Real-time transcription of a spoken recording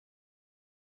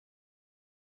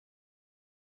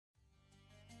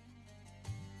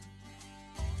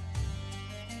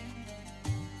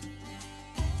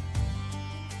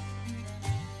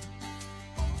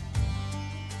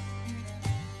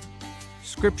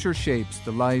Scripture shapes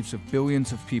the lives of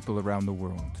billions of people around the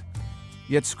world.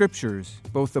 Yet scriptures,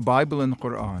 both the Bible and the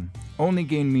Quran, only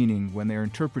gain meaning when they are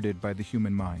interpreted by the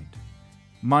human mind.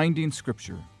 Minding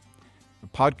Scripture, a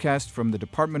podcast from the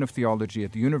Department of Theology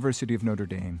at the University of Notre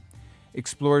Dame,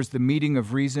 explores the meeting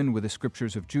of reason with the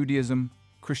scriptures of Judaism,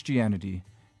 Christianity,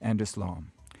 and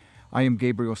Islam. I am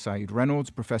Gabriel Said Reynolds,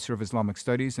 Professor of Islamic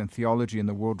Studies and Theology in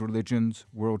the World Religions,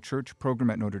 World Church program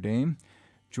at Notre Dame.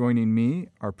 Joining me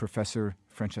are Professor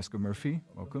Francesca Murphy.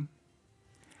 Welcome.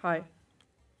 Hi.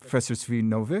 Professor Zvi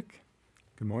Novik.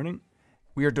 Good morning.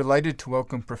 We are delighted to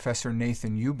welcome Professor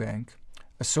Nathan Eubank,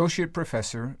 Associate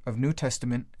Professor of New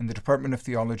Testament in the Department of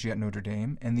Theology at Notre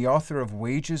Dame and the author of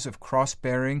Wages of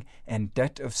Cross-Bearing and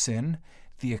Debt of Sin,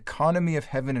 The Economy of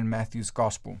Heaven in Matthew's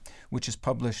Gospel, which is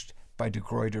published by De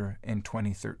Gruyter in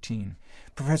 2013.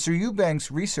 Professor Eubank's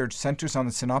research centers on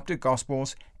the Synoptic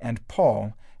Gospels and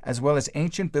Paul, as well as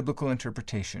ancient biblical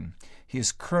interpretation. He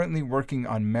is currently working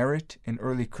on merit in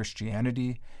early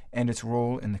Christianity and its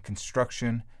role in the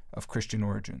construction of Christian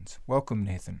origins. Welcome,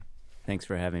 Nathan. Thanks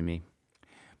for having me.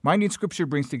 Minding Scripture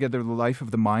brings together the life of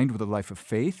the mind with a life of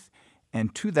faith,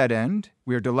 and to that end,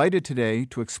 we are delighted today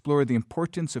to explore the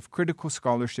importance of critical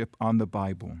scholarship on the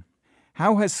Bible.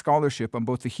 How has scholarship on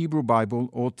both the Hebrew Bible,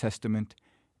 Old Testament,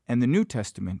 and the New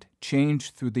Testament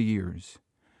changed through the years?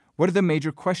 What are the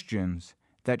major questions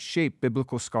that shape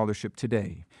biblical scholarship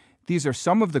today? These are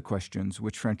some of the questions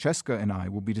which Francesca and I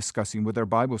will be discussing with our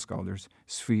Bible scholars,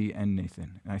 Zvi and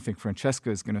Nathan. And I think Francesca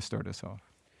is going to start us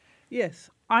off. Yes,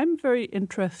 I'm very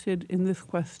interested in this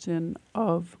question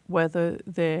of whether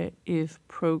there is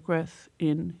progress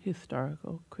in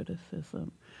historical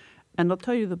criticism. And I'll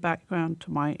tell you the background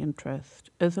to my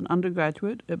interest. As an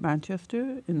undergraduate at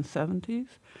Manchester in the 70s,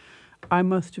 I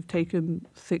must have taken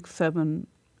 6-7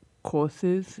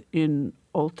 courses in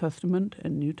Old Testament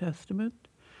and New Testament.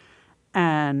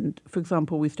 And, for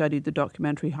example, we studied the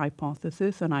documentary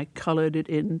hypothesis, and I colored it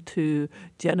into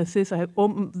Genesis.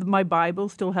 My Bible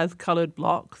still has colored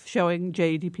blocks showing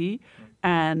JDP,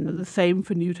 and the same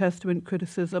for New Testament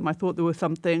criticism. I thought there were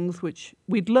some things which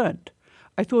we'd learned.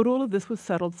 I thought all of this was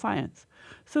settled science.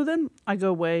 So then I go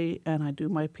away and I do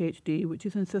my PhD, which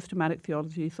is in systematic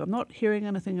theology. So I'm not hearing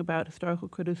anything about historical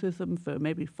criticism for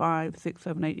maybe 5, 6,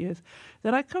 7, 8 years.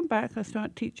 Then I come back, I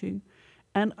start teaching,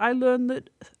 and I learn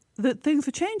that things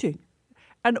are changing.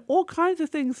 And all kinds of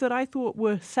things that I thought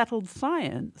were settled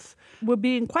science were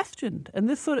being questioned. And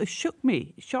this sort of shocked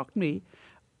me.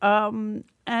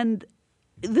 And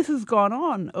this has gone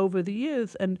on over the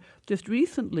years, and just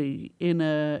recently in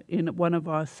one of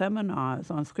our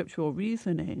seminars on scriptural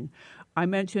reasoning, I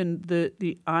mentioned that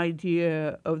the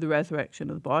idea of the resurrection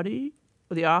of the body,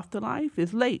 or the afterlife,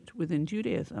 is late within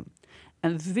Judaism.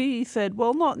 And Zvi said,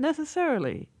 well, not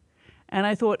necessarily. And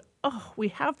I thought, we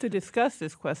have to discuss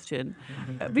this question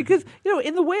because,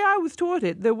 in the way I was taught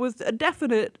it, there was a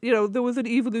definite, there was an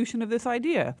evolution of this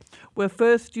idea where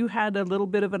first you had a little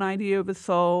bit of an idea of a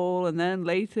soul, and then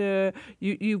later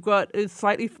you've got a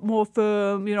slightly more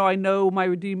firm, I know my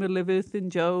Redeemer liveth in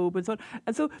Job and so on.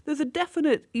 And so there's a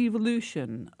definite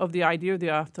evolution of the idea of the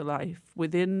afterlife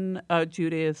within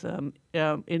Judaism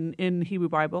in Hebrew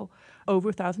Bible over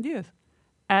 1,000 years.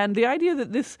 And the idea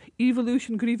that this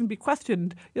evolution could even be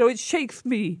questioned, it shakes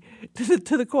me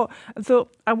to the core. And so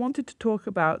I wanted to talk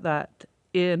about that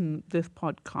in this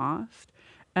podcast.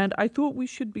 And I thought we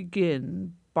should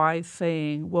begin by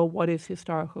saying, well, what is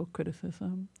historical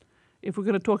criticism? If we're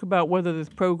going to talk about whether there's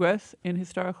progress in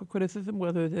historical criticism,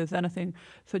 whether there's anything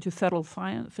such as settled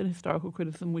science in historical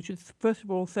criticism, we should first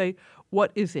of all say,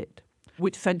 what is it?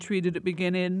 Which century did it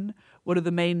begin in? What are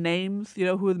the main names?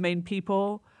 Who are the main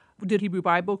people? Did Hebrew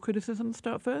Bible criticism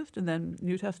start first and then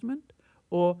New Testament?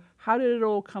 Or how did it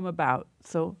all come about?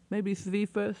 So maybe Zvi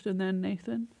first and then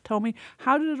Nathan. Tell me,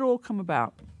 how did it all come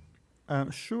about?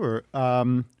 Sure.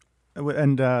 There's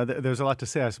a lot to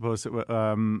say, I suppose,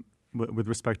 with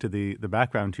respect to the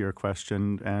background to your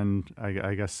question. And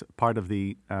I guess part of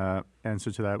the answer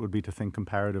to that would be to think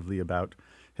comparatively about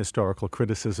historical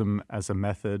criticism as a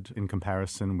method in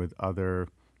comparison with other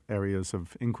areas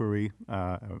of inquiry,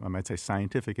 I might say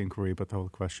scientific inquiry, but the whole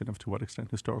question of to what extent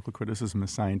historical criticism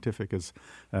is scientific is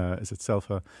itself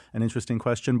an interesting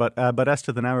question. But as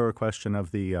to the narrower question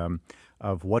of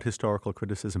of what historical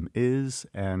criticism is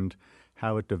and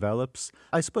how it develops,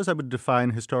 I suppose I would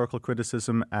define historical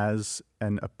criticism as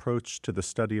an approach to the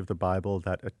study of the Bible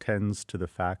that attends to the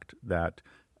fact that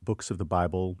books of the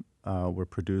Bible were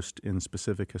produced in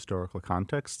specific historical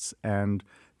contexts, and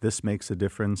this makes a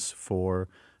difference for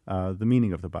the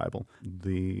meaning of the Bible.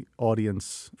 The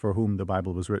audience for whom the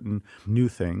Bible was written knew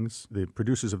things. The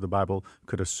producers of the Bible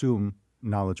could assume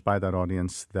knowledge by that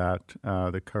audience that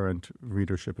the current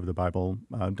readership of the Bible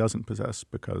doesn't possess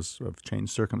because of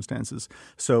changed circumstances.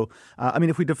 So,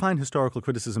 if we define historical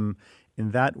criticism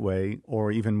in that way,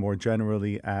 or even more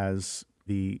generally as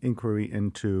the inquiry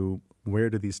into where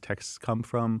do these texts come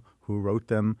from, who wrote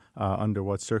them, under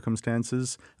what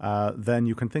circumstances, then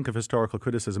you can think of historical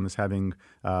criticism as having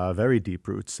very deep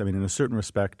roots. In a certain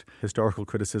respect, historical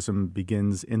criticism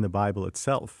begins in the Bible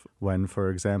itself when, for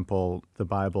example, the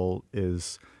Bible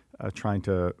is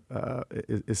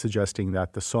is suggesting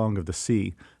that the Song of the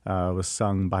Sea was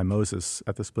sung by Moses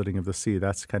at the splitting of the sea.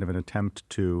 That's kind of an attempt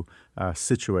to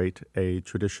situate a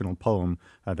traditional poem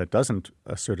that doesn't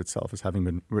assert itself as having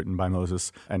been written by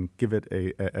Moses and give it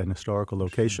an historical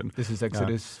location. This is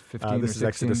Exodus 15 This is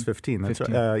Exodus 15. That's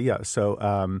 15. right.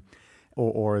 So,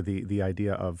 or the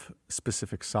idea of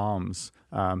specific psalms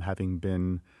having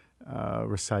been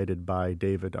recited by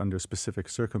David under specific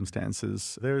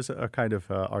circumstances. There's a kind of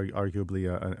arguably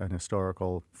an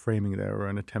historical framing there, or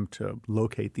an attempt to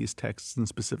locate these texts in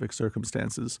specific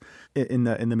circumstances. In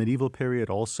the medieval period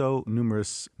also,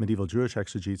 numerous medieval Jewish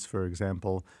exegetes, for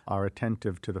example, are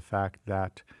attentive to the fact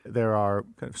that there are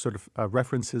kind of sort of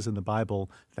references in the Bible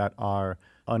that are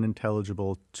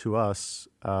unintelligible to us,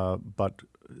 but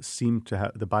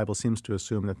the Bible seems to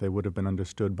assume that they would have been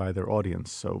understood by their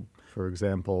audience. So, for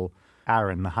example,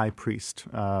 Aaron, the high priest,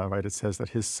 it says that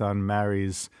his son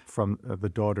marries from the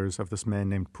daughters of this man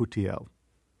named Putiel,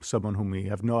 someone whom we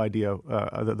have no idea.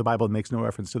 The Bible makes no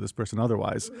reference to this person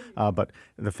otherwise. But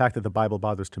the fact that the Bible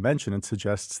bothers to mention it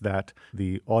suggests that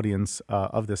the audience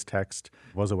of this text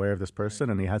was aware of this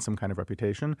person and he had some kind of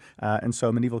reputation. And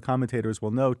so medieval commentators will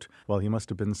note, well, he must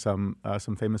have been some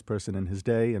famous person in his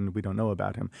day and we don't know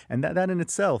about him. And that in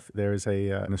itself, there is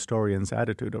an historian's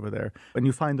attitude over there. And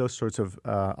you find those sorts of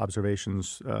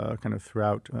observations kind of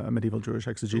throughout medieval Jewish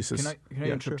exegesis. Can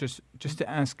I interrupt just to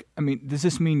ask, does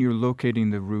this mean you're locating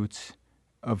the roots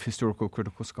of historical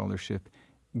critical scholarship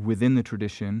within the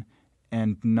tradition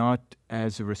and not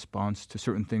as a response to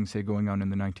certain things, say, going on in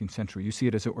the 19th century? You see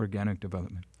it as an organic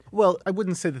development. Well, I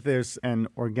wouldn't say that there's an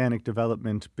organic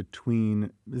development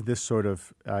between this sort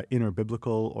of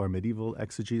inner-biblical or medieval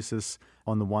exegesis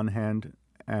on the one hand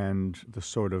and the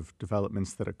sort of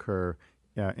developments that occur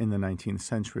in the 19th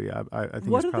century. I think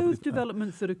what are those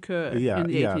developments that occur in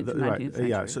the 18th and 19th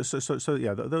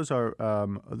century?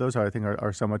 Those are I think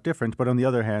are somewhat different. But on the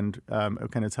other hand,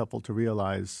 it's helpful to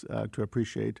realize, to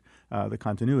appreciate the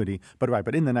continuity.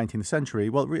 But in the 19th century,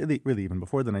 well, really even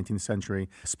before the 19th century,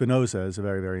 Spinoza is a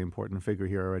very, very important figure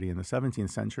here already in the 17th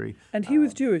century. And he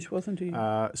was Jewish, wasn't he?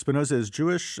 Spinoza is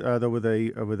Jewish, though with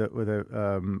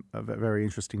a very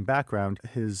interesting background.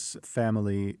 His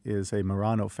family is a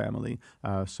Marrano family.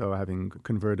 So having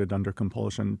converted under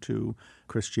compulsion to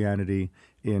Christianity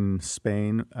in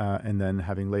Spain, and then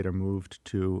having later moved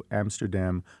to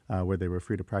Amsterdam, where they were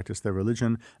free to practice their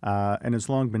religion. And it's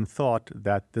long been thought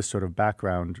that this sort of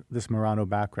background, this Marrano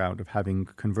background of having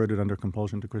converted under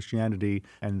compulsion to Christianity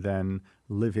and then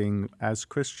living as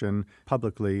Christian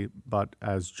publicly, but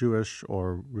as Jewish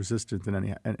or resistant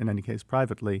in any case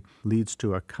privately, leads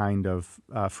to a kind of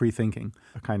free thinking,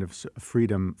 a kind of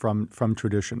freedom from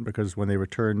tradition. Because when they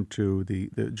return to the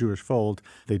Jewish fold,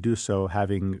 they do so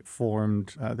having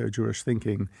formed their Jewish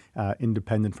thinking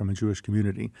independent from a Jewish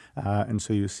community. And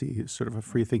so you see sort of a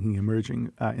free thinking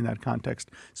emerging in that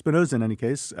context. Spinoza, in any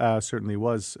case, certainly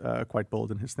was quite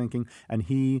bold in his thinking, and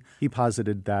he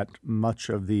posited that much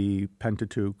of the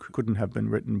Pentateuch couldn't have been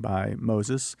written by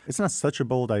Moses. It's not such a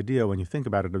bold idea when you think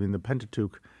about it. The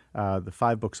Pentateuch, the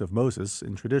 5 books of Moses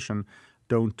in tradition,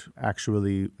 don't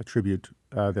actually attribute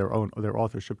their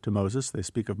authorship to Moses. They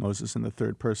speak of Moses in the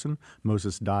third person.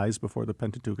 Moses dies before the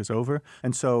Pentateuch is over.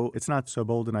 And so it's not so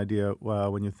bold an idea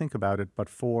when you think about it, but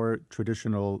for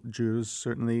traditional Jews,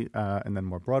 certainly, and then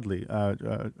more broadly,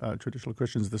 traditional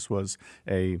Christians, this was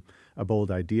a bold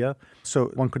idea.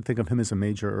 So one could think of him as a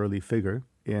major early figure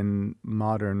in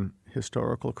modern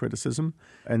historical criticism.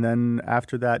 And then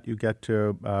after that, you get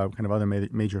to kind of other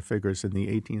major figures in the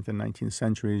 18th and 19th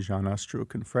centuries. Jean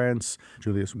Astruc in France,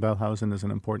 Julius Wellhausen is an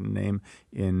important name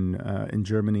in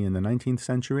Germany in the 19th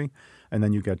century. And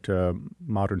then you get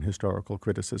modern historical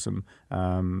criticism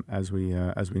as we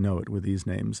know it, with these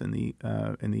names in the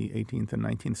 18th and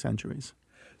 19th centuries.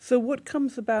 So what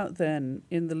comes about then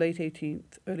in the late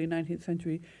 18th, early 19th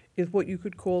century is what you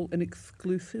could call an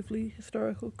exclusively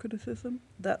historical criticism.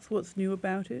 That's what's new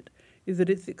about it, is that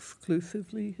it's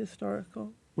exclusively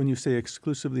historical. When you say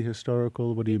exclusively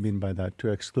historical, what do you mean by that? To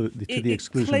exclude the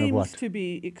exclusion it of what? claims to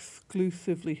be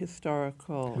exclusively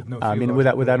historical. With no I mean,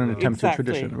 without an attempt at Exactly,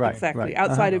 tradition, right? exactly. Right.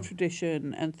 Outside of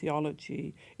tradition and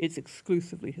theology, it's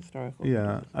exclusively historical.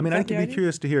 Yeah, I mean, Is I'd that the be idea?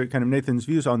 curious to hear kind of Nathan's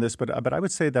views on this, but I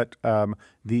would say that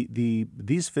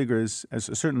these figures, as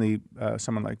certainly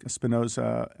someone like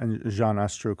Spinoza and Jean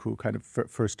Astruc, who kind of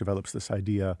first develops this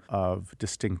idea of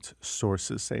distinct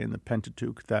sources, say in the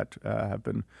Pentateuch, that have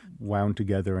been wound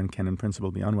together and can in principle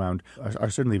be unwound, are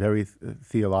certainly very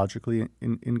theologically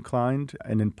inclined,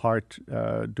 and in part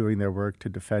doing their work to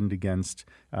defend against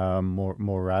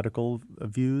more radical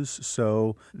views.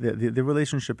 So the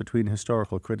relationship between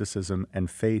historical criticism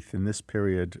and faith in this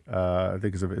period, I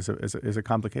think, is a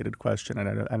complicated question,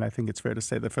 and I think it's fair to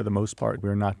say that for the most part,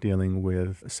 we're not dealing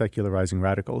with secularizing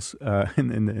radicals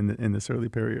in this early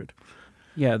period.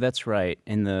 Yeah, that's right.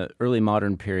 In the early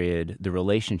modern period, the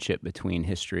relationship between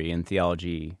history and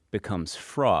theology becomes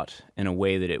fraught in a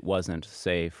way that it wasn't,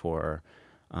 say, for,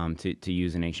 to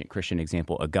use an ancient Christian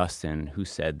example, Augustine, who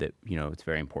said that, it's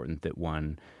very important that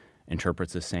one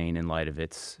interprets a saying in light of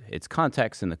its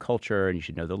context and the culture, and you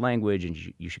should know the language, and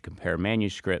you should compare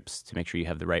manuscripts to make sure you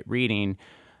have the right reading.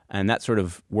 And that sort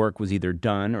of work was either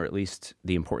done, or at least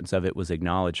the importance of it was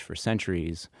acknowledged for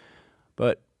centuries.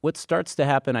 But what starts to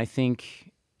happen, I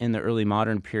think, in the early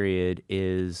modern period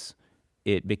is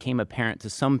it became apparent to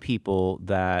some people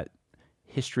that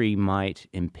history might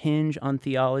impinge on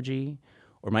theology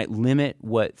or might limit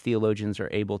what theologians are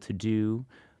able to do.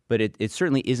 But it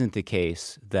certainly isn't the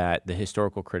case that the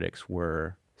historical critics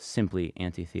were simply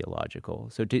anti-theological.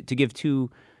 So to give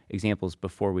two examples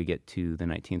before we get to the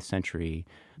 19th century,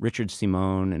 Richard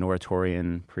Simon, an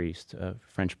Oratorian priest, a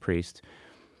French priest,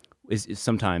 is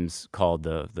sometimes called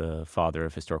the father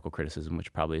of historical criticism,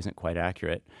 which probably isn't quite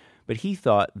accurate. But he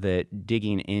thought that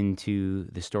digging into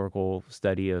the historical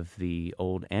study of the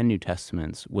Old and New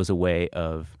Testaments was a way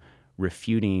of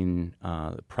refuting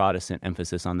Protestant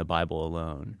emphasis on the Bible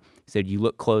alone. He said, you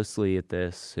look closely at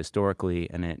this historically,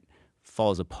 and it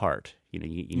falls apart. You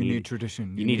need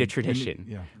tradition. You need a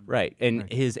tradition, right? And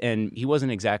right. And he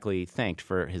wasn't exactly thanked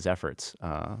for his efforts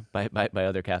by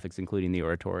other Catholics, including the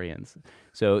Oratorians.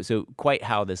 So quite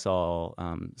how this all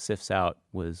sifts out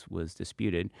was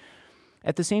disputed.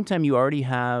 At the same time, you already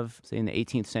have, say, in the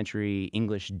 18th century,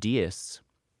 English deists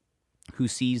who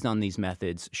seized on these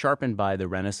methods, sharpened by the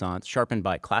Renaissance, sharpened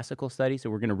by classical study. So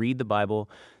we're going to read the Bible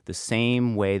the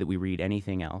same way that we read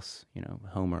anything else,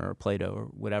 Homer or Plato or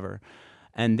whatever.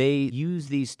 And they use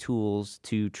these tools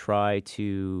to try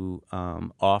to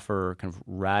offer kind of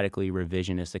radically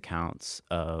revisionist accounts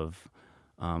of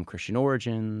Christian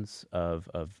origins, of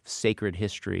sacred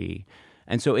history.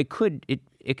 And so it could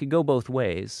go both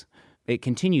ways. It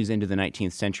continues into the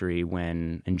 19th century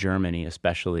when, in Germany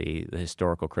especially, the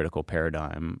historical critical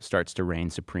paradigm starts to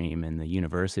reign supreme in the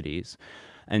universities.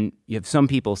 And you have some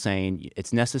people saying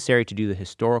it's necessary to do the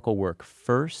historical work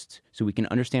first so we can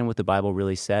understand what the Bible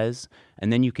really says,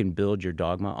 and then you can build your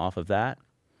dogma off of that.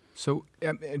 So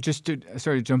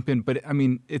sorry to jump in, but I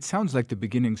mean, it sounds like the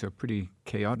beginnings are pretty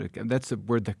chaotic. And that's a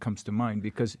word that comes to mind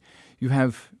because you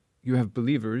have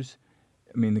believers.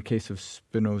 I mean, the case of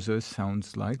Spinoza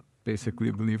sounds like basically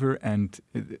a believer, and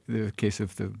the case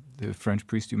of the French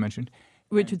priest you mentioned.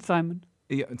 Richard Simon.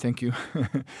 Yeah, thank you.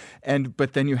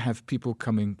 But then you have people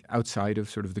coming outside of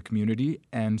sort of the community,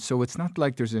 and so it's not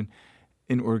like there's an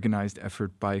organized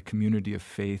effort by a community of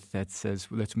faith that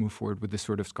says, well, let's move forward with this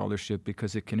sort of scholarship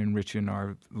because it can enrich in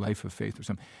our life of faith or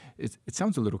something. It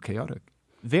sounds a little chaotic.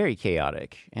 Very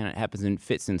chaotic, and it happens in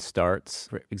fits and starts.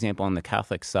 For example, on the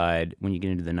Catholic side, when you get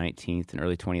into the 19th and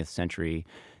early 20th century,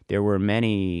 there were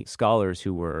many scholars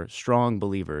who were strong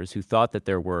believers who thought that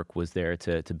their work was there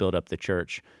to build up the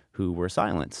church, who were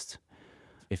silenced.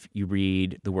 If you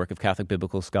read the work of Catholic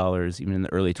biblical scholars, even in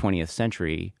the early 20th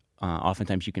century,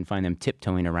 oftentimes you can find them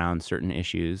tiptoeing around certain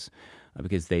issues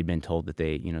because they'd been told that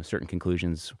certain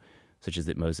conclusions, such as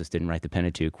that Moses didn't write the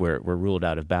Pentateuch, were ruled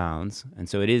out of bounds. And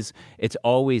so it's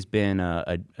always been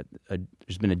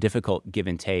there's been a difficult give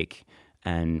and take.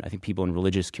 And I think people in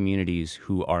religious communities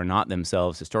who are not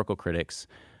themselves historical critics,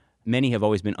 many have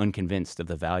always been unconvinced of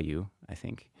the value, I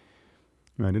think.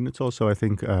 Right, and it's also, I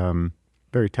think,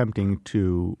 very tempting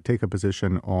to take a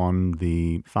position on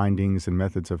the findings and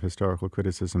methods of historical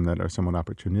criticism that are somewhat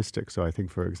opportunistic. So I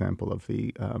think, for example, of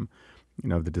the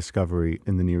the discovery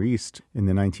in the Near East in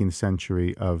the 19th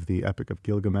century of the Epic of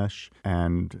Gilgamesh,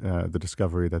 and the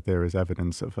discovery that there is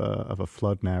evidence of a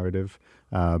flood narrative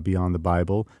beyond the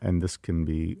Bible, and this can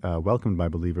be welcomed by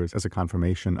believers as a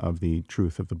confirmation of the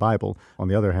truth of the Bible. On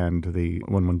the other hand,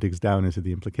 when one digs down into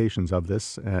the implications of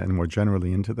this, and more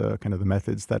generally into the kind of the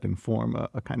methods that inform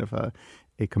a kind of a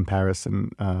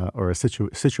comparison or a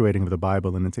situating of the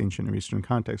Bible in its ancient Near Eastern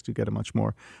context, you get a much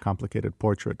more complicated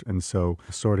portrait. And so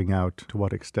sorting out to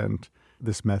what extent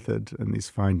this method and these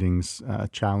findings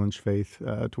challenge faith,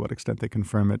 to what extent they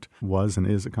confirm it, was and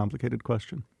is a complicated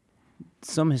question.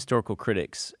 Some historical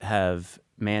critics have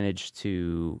managed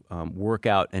to work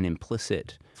out an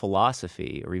implicit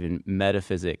philosophy or even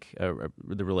metaphysic,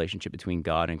 the relationship between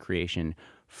God and creation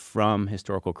from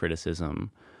historical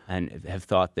criticism, and have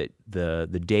thought that the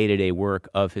day-to-day work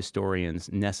of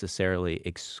historians necessarily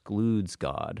excludes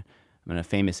God. I mean, a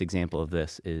famous example of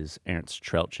this is Ernst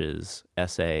Troeltsch's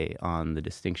essay on the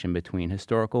distinction between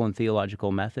historical and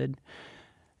theological method.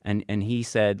 And he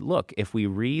said, look, if we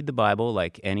read the Bible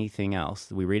like anything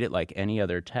else, we read it like any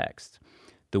other text,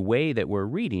 the way that we're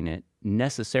reading it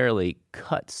necessarily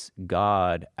cuts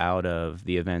God out of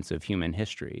the events of human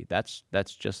history. That's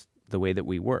just the way that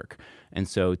we work. And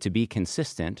so to be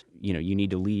consistent, you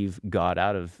need to leave God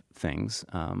out of things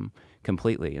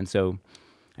completely. And so,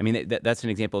 I mean, that's an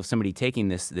example of somebody taking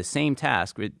the same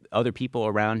task with other people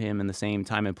around him in the same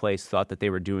time and place thought that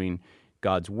they were doing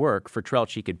God's work. For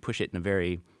Troeltsch, he could push it in a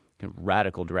very kind of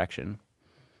radical direction.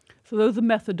 So those are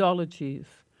methodologies.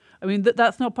 I mean,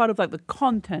 that's not part of like the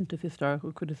content of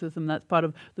historical criticism. That's part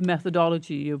of the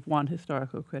methodology of one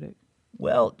historical critic.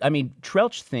 Well, I mean,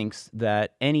 Troeltsch thinks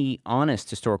that any honest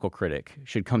historical critic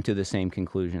should come to the same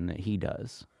conclusion that he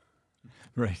does.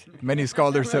 Right. Many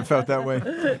scholars have felt that way.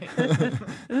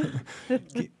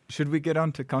 Should we get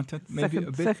on to content maybe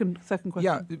a bit? Second question.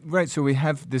 Yeah, right. So we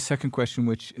have the second question,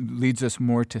 which leads us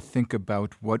more to think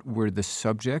about what were the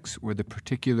subjects or the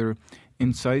particular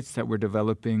insights that were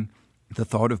developing the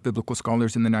thought of biblical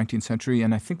scholars in the 19th century.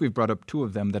 And I think we've brought up two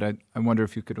of them that I wonder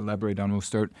if you could elaborate on. We'll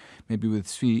start maybe with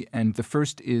Zvi. And the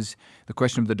first is the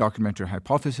question of the documentary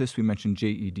hypothesis. We mentioned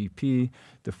JEDP,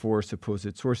 the four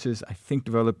supposed sources, I think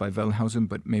developed by Wellhausen,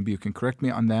 but maybe you can correct me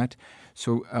on that.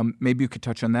 So maybe you could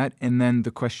touch on that. And then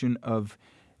the question of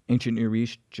ancient Near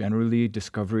East, generally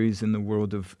discoveries in the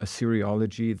world of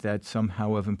Assyriology that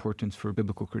somehow have importance for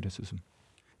biblical criticism.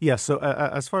 Yes, so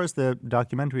as far as the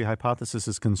documentary hypothesis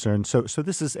is concerned, so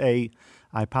this is a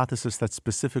hypothesis that's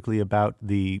specifically about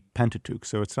the Pentateuch.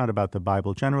 So it's not about the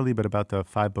Bible generally, but about the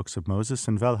 5 books of Moses.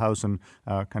 And Wellhausen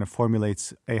kind of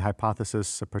formulates a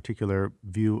hypothesis, a particular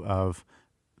view of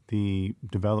the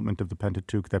development of the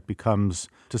Pentateuch that becomes,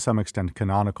 to some extent,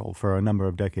 canonical for a number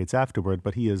of decades afterward.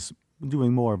 But he is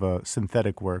doing more of a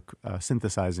synthetic work,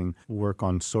 synthesizing work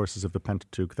on sources of the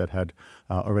Pentateuch that had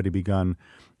already begun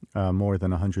more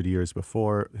than 100 years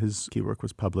before his key work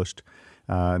was published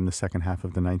in the second half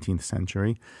of the 19th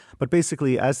century. But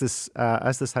basically, as this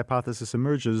hypothesis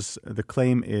emerges, the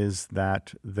claim is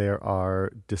that there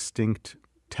are distinct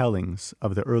tellings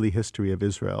of the early history of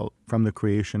Israel from the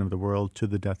creation of the world to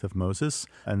the death of Moses,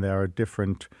 and there are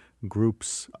different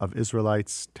groups of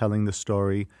Israelites telling the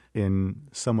story in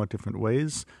somewhat different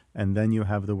ways. And then you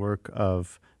have the work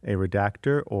of a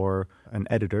redactor or an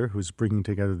editor who's bringing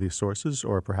together these sources,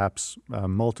 or perhaps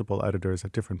multiple editors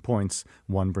at different points.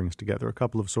 One brings together a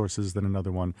couple of sources, then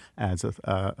another one adds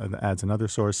another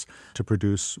source to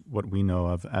produce what we know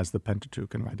of as the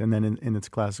Pentateuch. And then in its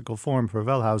classical form for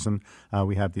Wellhausen,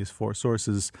 we have these 4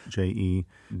 sources, J, E,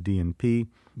 D, and P,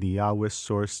 the Yahwist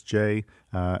source, J,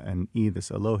 and E,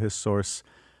 this Elohist source,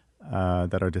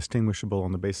 that are distinguishable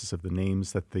on the basis of the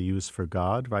names that they use for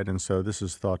God, right? And so this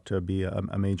is thought to be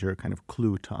a major kind of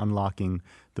clue to unlocking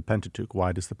the Pentateuch.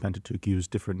 Why does the Pentateuch use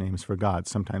different names for God?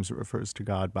 Sometimes it refers to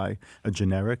God by a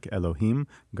generic Elohim,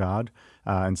 God,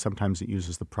 and sometimes it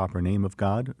uses the proper name of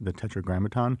God, the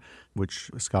Tetragrammaton,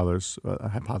 which scholars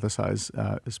hypothesize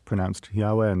is pronounced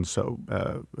Yahweh, and so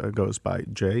goes by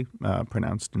J,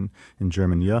 pronounced in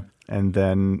German Yah. And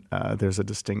then there's a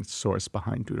distinct source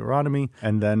behind Deuteronomy.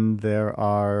 And then there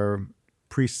are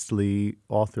priestly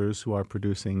authors who are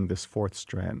producing this 4th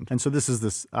strand. And so this is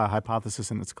this hypothesis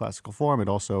in its classical form. It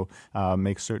also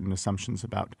makes certain assumptions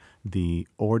about the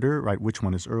order, right? Which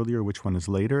one is earlier, which one is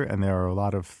later. And there are a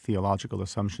lot of theological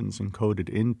assumptions encoded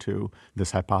into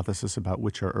this hypothesis about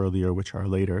which are earlier, which are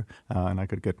later. And I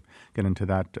could get into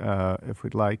that if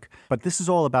we'd like. But this is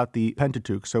all about the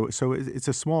Pentateuch. So it's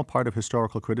a small part of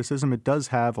historical criticism. It does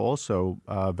have also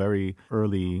very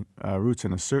early roots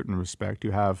in a certain respect.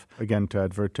 You have, again, to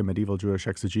advert to medieval Jewish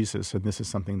exegesis, and this is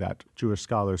something that Jewish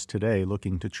scholars today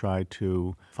looking to try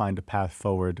to find a path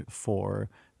forward for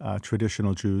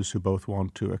traditional Jews who both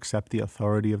want to accept the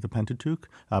authority of the Pentateuch,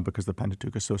 because the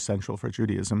Pentateuch is so central for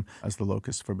Judaism as the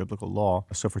locus for biblical law.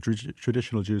 So for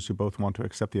traditional Jews who both want to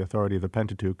accept the authority of the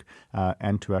Pentateuch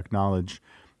and to acknowledge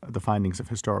the findings of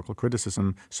historical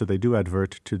criticism, so they do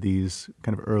advert to these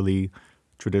kind of early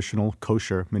traditional,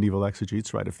 kosher medieval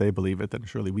exegetes, right? If they believe it, then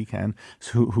surely we can,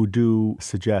 who do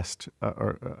suggest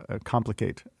or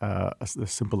complicate the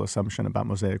simple assumption about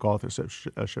Mosaic authorship.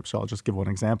 So I'll just give one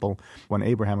example. When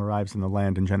Abraham arrives in the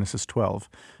land in Genesis 12,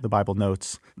 the Bible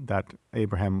notes that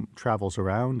Abraham travels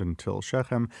around until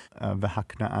Shechem,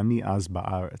 v'hakna'ani az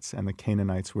ba'aretz, and the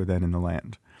Canaanites were then in the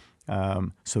land.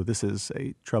 So this is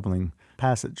a troubling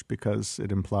passage because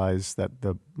it implies that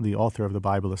the author of the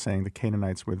Bible is saying the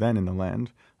Canaanites were then in the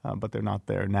land, but they're not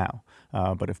there now.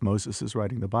 But if Moses is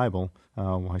writing the Bible,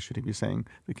 why should he be saying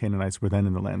the Canaanites were then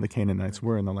in the land? The Canaanites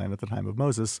were in the land at the time of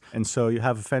Moses. And so you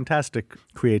have a fantastic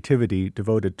creativity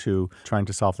devoted to trying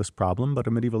to solve this problem. But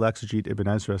a medieval exegete, Ibn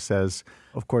Ezra, says,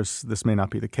 of course, this may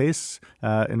not be the case,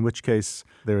 in which case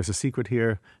there is a secret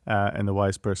here, and the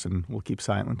wise person will keep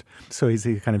silent. So he's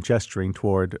kind of gesturing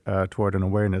toward an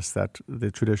awareness that the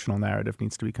traditional narrative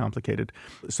needs to be complicated.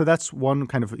 So that's one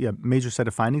kind of major set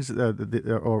of findings,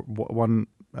 or one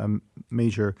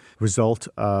major result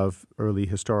of early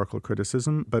historical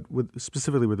criticism, but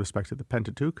specifically with respect to the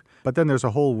Pentateuch. But then there's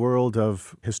a whole world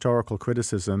of historical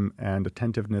criticism and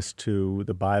attentiveness to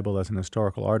the Bible as an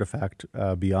historical artifact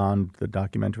beyond the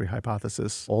documentary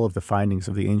hypothesis. All of the findings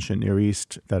of the ancient Near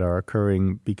East that are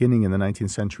occurring beginning in the 19th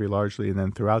century largely, and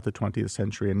then throughout the 20th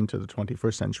century and into the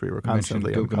 21st century, we're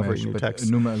constantly uncovering new texts.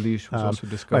 Enuma Elish was also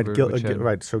discovered.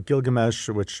 Right. So Gilgamesh,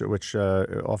 which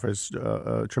offers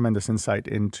tremendous insight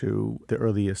into the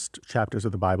earliest chapters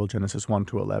of the Bible, Genesis 1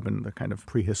 to 11, the kind of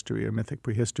prehistory or mythic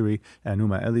prehistory, and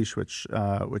Enuma Elish,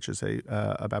 which is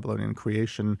a Babylonian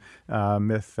creation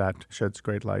myth that sheds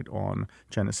great light on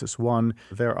Genesis 1.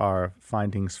 There are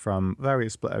findings from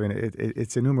various. I mean,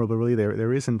 it's innumerable. Really,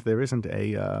 there isn't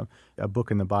a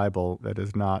book in the Bible that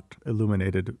is not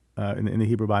illuminated in the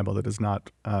Hebrew Bible that is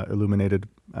not illuminated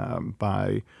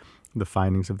by the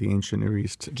findings of the ancient Near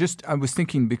East. I was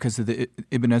thinking because of the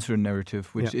Ibn Ezra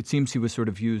narrative, which it seems he was sort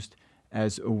of used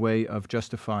as a way of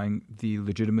justifying the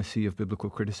legitimacy of biblical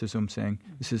criticism, saying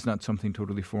this is not something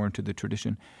totally foreign to the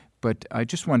tradition. But I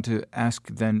just want to ask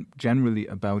then generally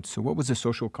about, so what was the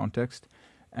social context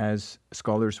as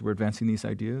scholars were advancing these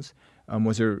ideas?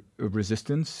 Was there a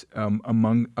resistance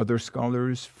among other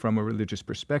scholars from a religious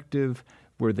perspective?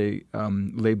 Were they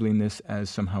labeling this as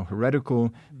somehow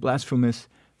heretical, blasphemous,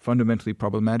 fundamentally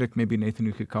problematic? Maybe, Nathan,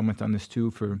 you could comment on this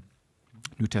too for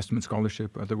New Testament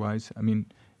scholarship otherwise. I mean,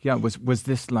 was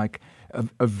this like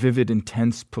a vivid,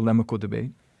 intense, polemical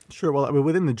debate? Sure. Well,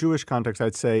 within the Jewish context,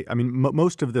 I'd say,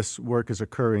 most of this work is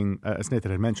occurring, as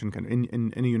Nathan had mentioned, kind of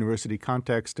in a university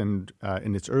context, and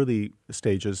in its early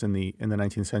stages in the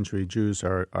 19th century, Jews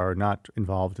are not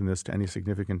involved in this to any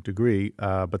significant degree,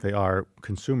 but they are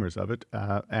consumers of it,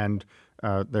 and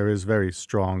there is very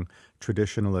strong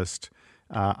traditionalist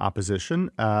opposition,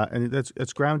 and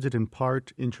it's grounded in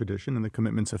part in tradition and the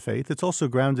commitments of faith. It's also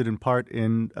grounded in part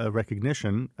in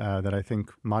recognition that I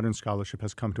think modern scholarship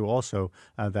has come to also,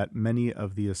 that many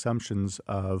of the assumptions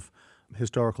of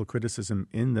historical criticism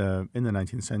in the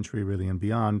 19th century, really, and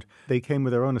beyond, they came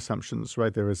with their own assumptions,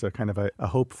 right? There is a kind of a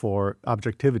hope for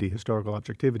objectivity, historical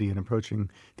objectivity in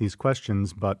approaching these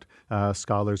questions, but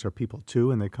scholars are people too,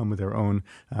 and they come with their own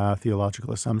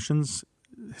theological assumptions.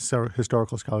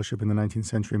 Historical scholarship in the 19th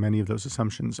century, many of those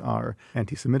assumptions are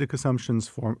anti-Semitic assumptions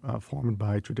formed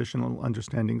by traditional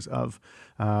understandings of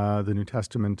the New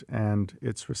Testament and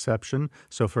its reception.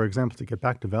 So, for example, to get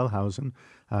back to Wellhausen,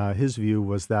 his view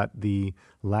was that the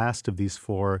last of these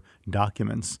four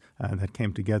documents that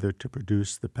came together to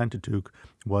produce the Pentateuch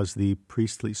was the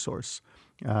priestly source.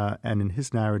 And in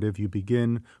his narrative, you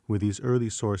begin with these early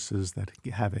sources that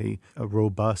have a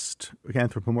robust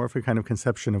anthropomorphic kind of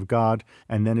conception of God,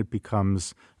 and then it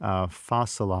becomes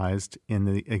fossilized in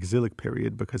the exilic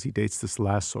period because he dates this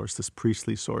last source, this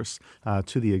priestly source,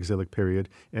 to the exilic period.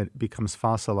 It becomes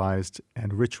fossilized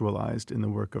and ritualized in the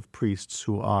work of priests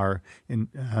who are, in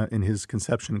his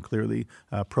conception, clearly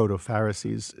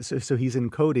proto-Pharisees. So he's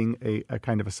encoding a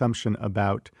kind of assumption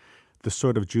about the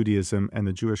sort of Judaism and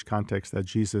the Jewish context that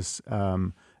Jesus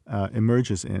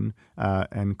emerges in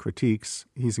and critiques,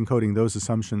 he's encoding those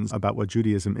assumptions about what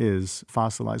Judaism is,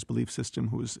 fossilized belief system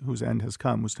whose end has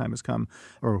come, whose time has come,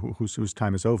 or whose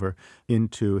time is over,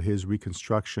 into his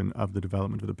reconstruction of the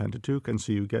development of the Pentateuch. And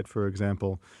so you get, for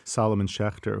example, Solomon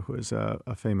Schechter, who is a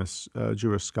famous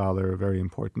Jewish scholar, very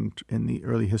important in the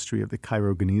early history of the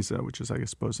Cairo Geniza, which is, I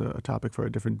suppose, a topic for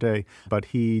a different day. But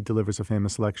he delivers a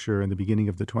famous lecture in the beginning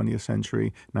of the 20th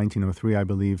century, 1903, I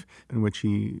believe, in which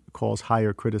he calls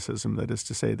higher criticism, that is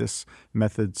to say, this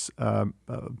method's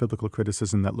biblical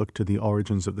criticism that looked to the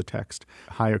origins of the text.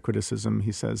 Higher criticism,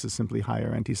 he says, is simply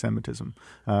higher anti-Semitism.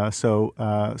 So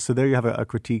there you have a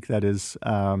critique that is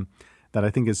that I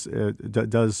think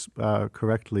does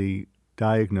correctly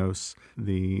diagnose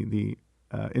the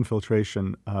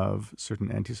infiltration of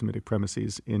certain anti-Semitic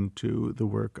premises into the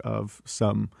work of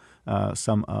some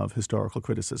of historical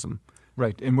criticism.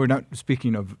 Right, and we're not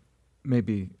speaking of,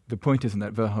 maybe the point isn't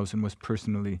that Wellhausen was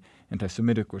personally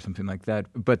anti-Semitic or something like that,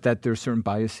 but that there are certain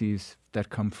biases that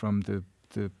come from the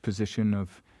position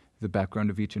of the background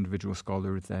of each individual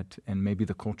scholar, that, and maybe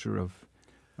the culture of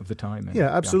the time. And,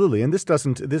 absolutely. And this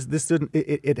didn't.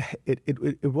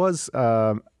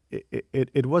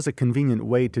 It was a convenient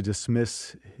way to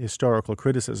dismiss historical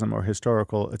criticism or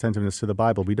historical attentiveness to the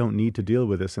Bible. We don't need to deal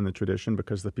with this in the tradition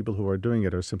because the people who are doing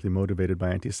it are simply motivated by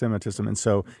anti-Semitism, and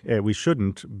so we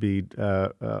shouldn't be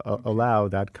allow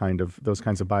those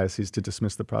kinds of biases to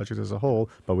dismiss the project as a whole.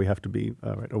 But we have to be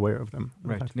aware of them.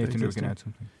 Right, Nathan, you were going to add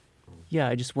something. Yeah,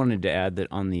 I just wanted to add that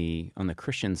on the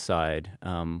Christian side,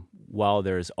 while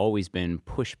there's always been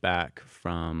pushback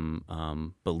from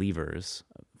believers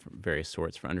from various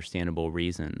sorts for understandable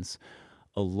reasons,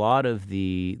 a lot of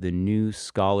the new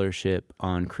scholarship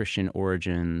on Christian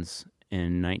origins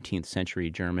in 19th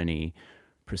century Germany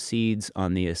proceeds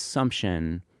on the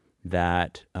assumption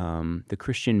that the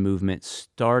Christian movement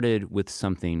started with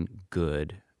something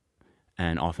good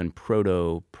and often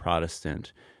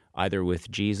proto-Protestant, either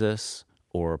with Jesus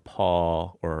or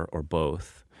Paul or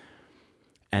both,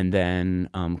 and then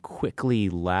quickly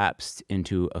lapsed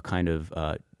into a kind of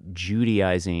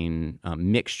Judaizing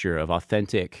mixture of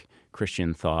authentic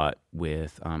Christian thought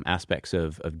with aspects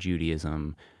of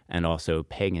Judaism and also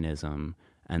paganism,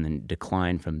 and then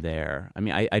decline from there. I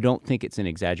mean, I don't think it's an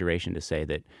exaggeration to say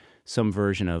that some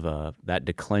version of that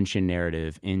declension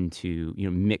narrative into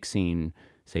mixing,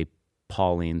 say,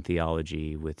 Pauline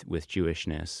theology with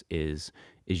Jewishness is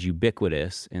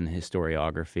ubiquitous in the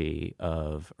historiography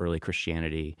of early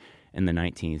Christianity in the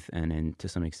 19th and to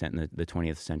some extent in the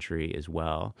 20th century as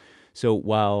well. So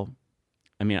while,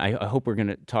 I hope we're going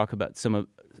to talk about some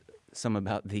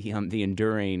about the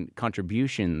enduring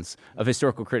contributions of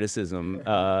historical criticism,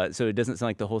 so it doesn't sound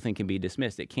like the whole thing can be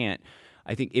dismissed. It can't.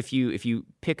 I think if you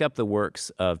pick up the works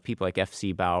of people like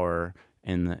F.C. Bauer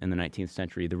in the 19th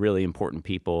century, the really important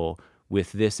people,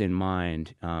 with this in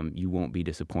mind, you won't be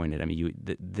disappointed. I mean,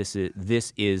 this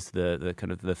is the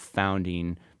kind of the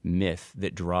founding myth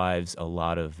that drives a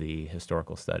lot of the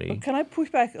historical study. Can I push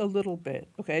back a little bit?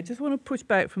 Okay, I just want to push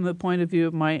back from the point of view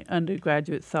of my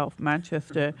undergraduate self,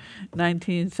 Manchester,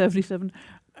 1977.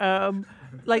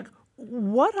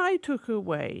 What I took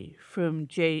away from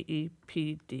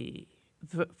JEPD,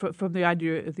 from the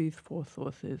idea of these four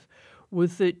sources,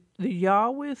 was that the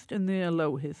Yahwist and the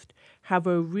Elohist have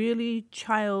a really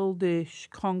childish,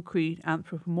 concrete,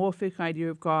 anthropomorphic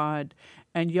idea of God,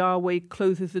 and Yahweh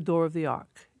closes the door of the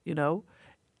ark,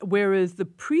 Whereas the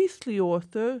priestly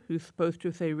author, who's supposed to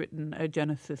have, say, written a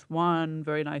Genesis 1,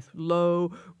 very nice,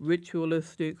 low,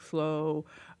 ritualistic, slow,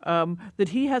 that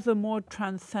he has a more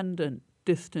transcendent,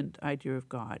 distant idea of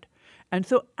God. And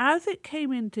so as it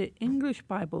came into English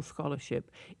Bible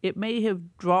scholarship, it may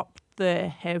have dropped the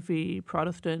heavy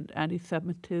Protestant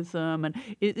anti-Semitism, and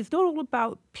it's not all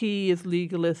about P is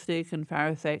legalistic and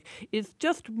Pharisaic. It's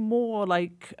just more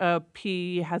like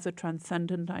P has a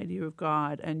transcendent idea of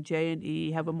God, and J and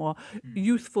E have a more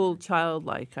youthful,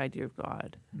 childlike idea of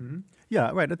God. Mm-hmm.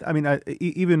 Yeah, right. I mean,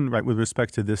 even with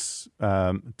respect to this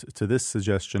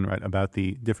suggestion, right, about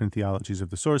the different theologies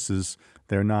of the sources,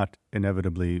 they're not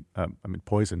inevitably,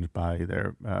 poisoned by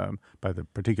by the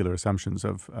particular assumptions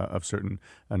of certain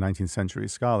 19th century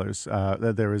scholars.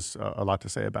 There is a lot to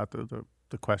say about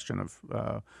the question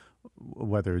of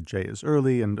whether J is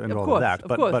early and all of that.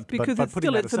 Of course, because but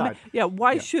putting that aside,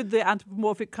 why should the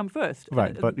anthropomorphic come first?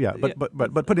 Right, but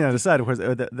putting that aside, of course,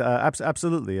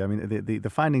 absolutely. I mean, the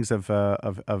findings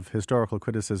of historical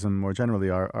criticism more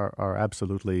generally are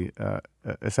absolutely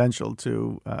essential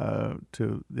to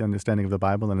the understanding of the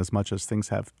Bible. And as much as things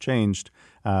have changed,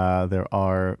 there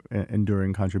are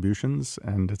enduring contributions,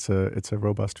 and it's a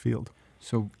robust field.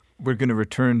 So we're going to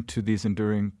return to these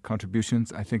enduring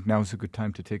contributions. I think now is a good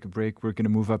time to take a break. We're going to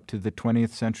move up to the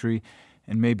 20th century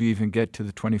and maybe even get to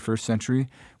the 21st century,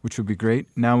 which would be great.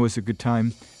 Now is a good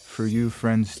time for you,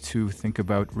 friends, to think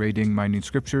about rating Minding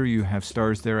Scripture. You have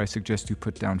stars there. I suggest you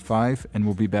put down 5, and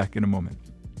we'll be back in a moment.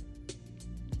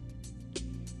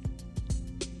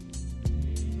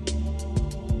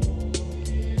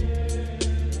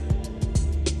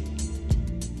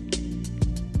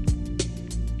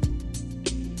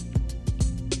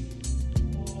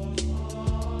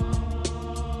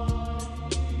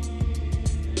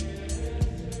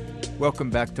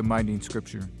 Welcome back to Minding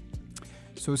Scripture.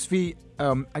 So, Zvi,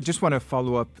 I just want to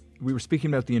follow up. We were speaking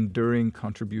about the enduring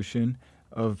contribution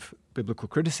of biblical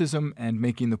criticism and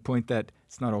making the point that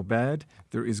it's not all bad.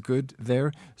 There is good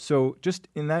there. So just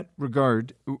in that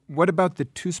regard, what about the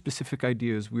two specific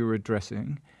ideas we were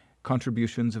addressing,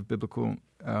 contributions of biblical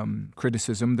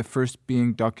criticism, the first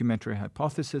being documentary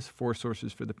hypothesis, 4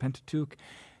 sources for the Pentateuch,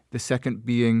 the second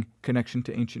being connection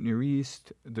to ancient Near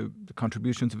East, the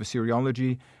contributions of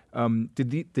Assyriology.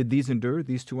 Did these endure,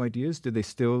 these two ideas? Did they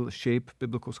still shape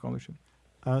biblical scholarship?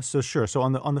 Sure. So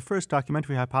on the first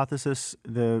documentary hypothesis,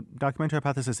 the documentary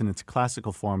hypothesis in its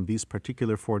classical form, these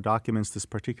particular 4 documents, this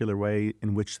particular way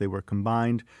in which they were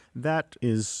combined, that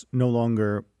is no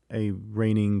longer a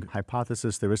reigning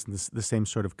hypothesis. There isn't the same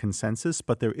sort of consensus,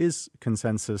 but there is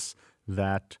consensus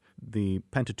that the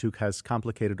Pentateuch has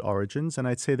complicated origins, and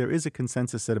I'd say there is a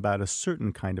consensus that about a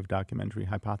certain kind of documentary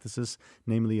hypothesis,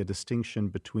 namely a distinction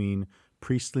between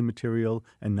priestly material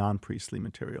and non-priestly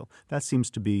material. That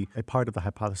seems to be a part of the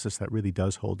hypothesis that really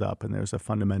does hold up, and there's a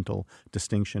fundamental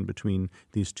distinction between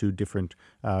these two different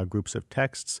groups of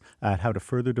texts. How to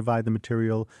further divide the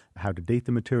material, how to date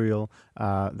the material,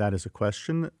 that is a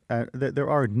question. There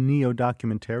are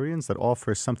neo-documentarians that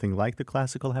offer something like the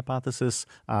classical hypothesis,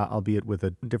 albeit with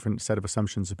a different set of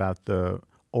assumptions about the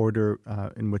order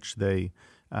in which they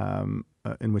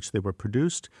were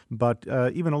produced. But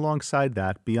even alongside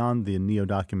that, beyond the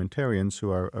neo-documentarians, who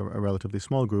are a relatively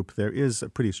small group, there is a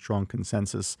pretty strong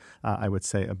consensus, I would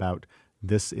say, about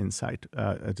this insight,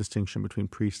 a distinction between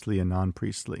priestly and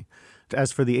non-priestly.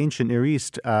 As for the ancient Near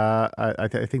East, I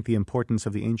think the importance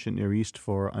of the ancient Near East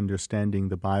for understanding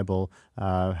the Bible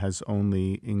has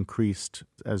only increased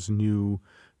as new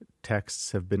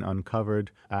texts have been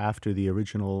uncovered after the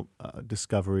original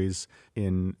discoveries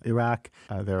in Iraq.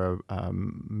 There are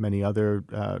many other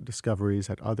discoveries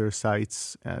at other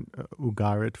sites. At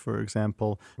Ugarit, for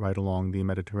example, right along the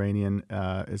Mediterranean,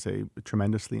 is a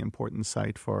tremendously important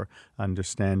site for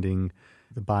understanding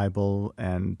the Bible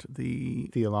and the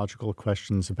theological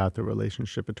questions about the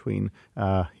relationship between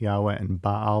Yahweh and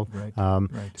Baal. Right. The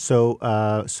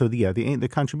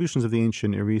contributions of the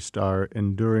ancient Near East are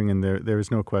enduring, and there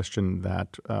is no question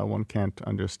that one can't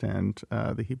understand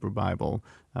the Hebrew Bible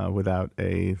without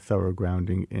a thorough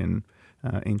grounding in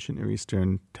ancient Near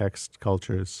Eastern texts,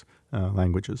 cultures,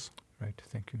 languages. Right.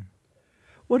 Thank you.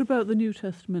 What about the New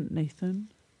Testament,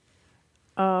 Nathan?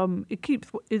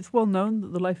 It's well known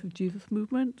that the Life of Jesus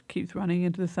movement keeps running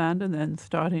into the sand and then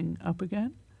starting up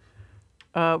again.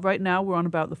 Right now, we're on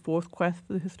about the 4th quest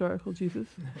for the historical Jesus.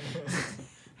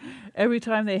 Every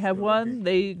time they have one,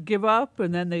 they give up,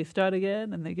 and then they start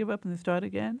again, and they give up, and they start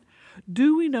again.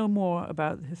 Do we know more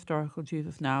about the historical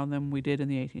Jesus now than we did in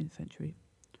the 18th century?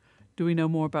 Do we know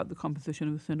more about the composition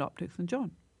of the Synoptics and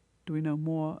John? Do we know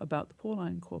more about the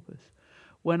Pauline corpus?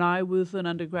 When I was an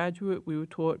undergraduate, we were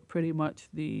taught pretty much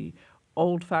the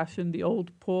old-fashioned, the old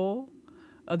Paul,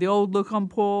 the old look on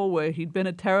Paul, where he'd been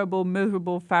a terrible,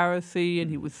 miserable Pharisee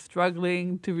and he was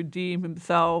struggling to redeem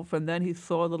himself, and then he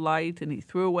saw the light and he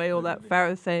threw away all that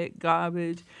Pharisaic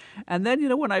garbage. And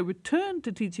then, when I returned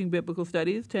to teaching biblical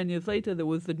studies 10 years later, there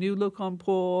was the new look on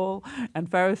Paul, and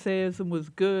Pharisaism was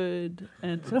good.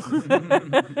 And so,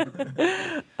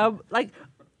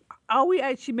 are we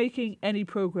actually making any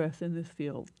progress in this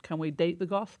field? Can we date the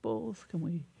Gospels?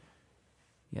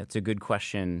 Yeah, it's a good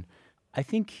question. I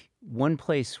think one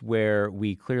place where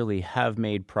we clearly have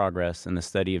made progress in the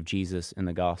study of Jesus in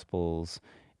the Gospels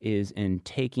is in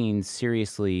taking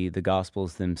seriously the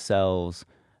Gospels themselves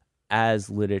as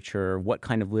literature, what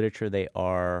kind of literature they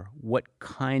are, what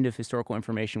kind of historical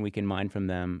information we can mine from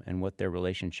them, and what their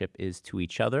relationship is to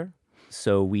each other.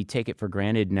 So we take it for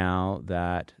granted now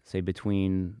that, say,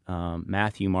 between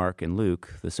Matthew, Mark, and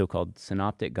Luke, the so-called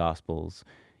synoptic Gospels,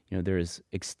 there is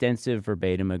extensive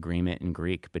verbatim agreement in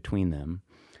Greek between them.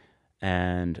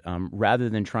 And rather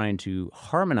than trying to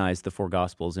harmonize the 4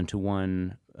 Gospels into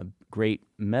one great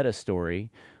meta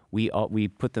story, we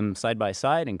put them side by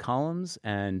side in columns,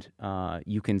 and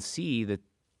you can see that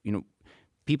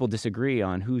people disagree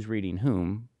on who's reading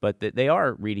whom, but that they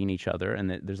are reading each other, and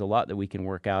that there's a lot that we can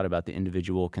work out about the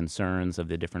individual concerns of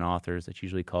the different authors. That's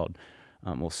usually called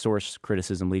source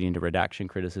criticism leading to redaction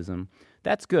criticism.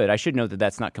 That's good. I should note that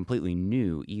that's not completely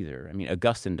new either. I mean,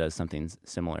 Augustine does something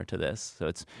similar to this.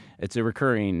 So it's a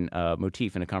recurring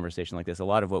motif in a conversation like this. A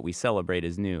lot of what we celebrate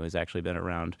as new has actually been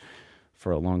around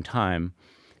for a long time.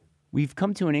 We've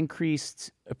come to an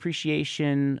increased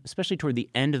appreciation, especially toward the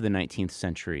end of the 19th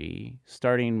century,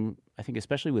 starting, I think,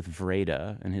 especially with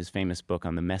Vrede and his famous book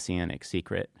on the Messianic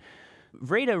secret.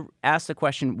 Vrede asks the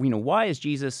question, why is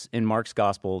Jesus in Mark's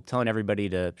gospel telling everybody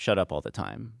to shut up all the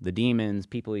time? The demons,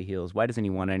 people he heals, why doesn't he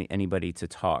want anybody to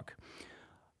talk?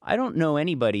 I don't know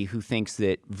anybody who thinks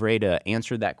that Vrede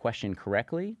answered that question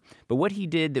correctly, but what he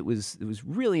did that was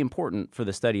really important for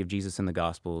the study of Jesus in the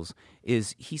Gospels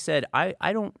is he said, I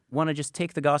don't want to just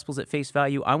take the Gospels at face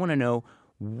value. I want to know,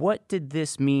 what did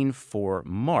this mean for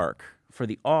Mark, for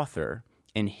the author,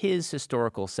 in his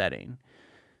historical setting?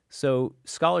 So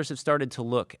scholars have started to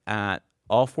look at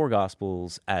all four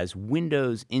Gospels as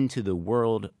windows into the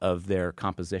world of their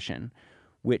composition,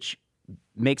 which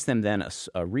makes them then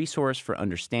a resource for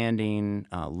understanding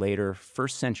later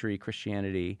first-century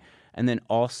Christianity, and then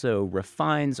also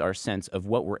refines our sense of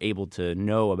what we're able to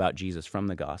know about Jesus from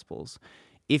the Gospels.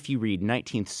 If you read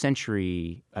 19th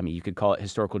century, you could call it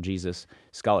historical Jesus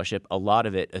scholarship, a lot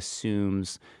of it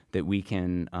assumes that we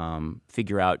can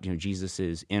figure out,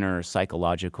 Jesus's inner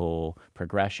psychological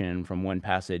progression from one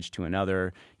passage to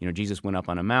another. Jesus went up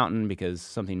on a mountain because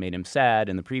something made him sad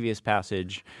in the previous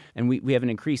passage, and we have an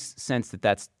increased sense that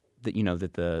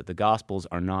the Gospels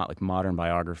are not like modern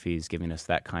biographies giving us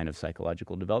that kind of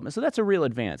psychological development. So that's a real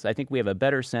advance. I think we have a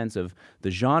better sense of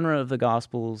the genre of the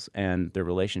Gospels and their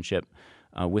relationship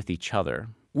with each other.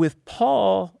 With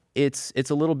Paul, it's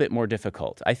a little bit more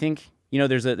difficult. I think,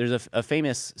 there's a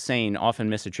famous saying often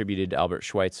misattributed to Albert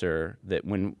Schweitzer that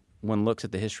when one looks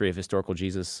at the history of historical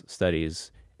Jesus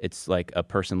studies, it's like a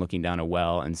person looking down a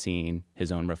well and seeing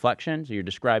his own reflection. So you're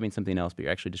describing something else, but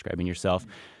you're actually describing yourself.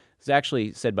 It's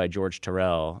actually said by George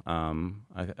Terrell,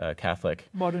 a Catholic.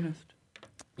 Modernist.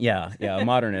 Yeah, a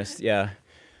modernist, yeah.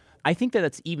 I think that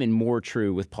that's even more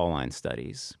true with Pauline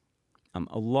studies.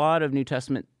 A lot of New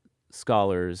Testament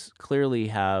scholars clearly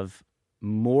have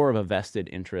more of a vested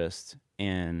interest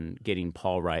in getting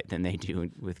Paul right than they do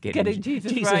with getting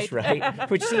Jesus right,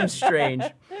 which seems strange.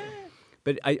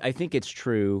 But I think it's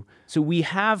true. So we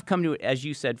have come to, as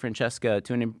you said, Francesca,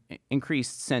 to an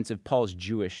increased sense of Paul's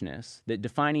Jewishness, that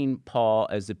defining Paul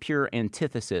as the pure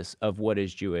antithesis of what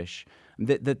is Jewish,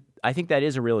 that I think that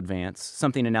is a real advance.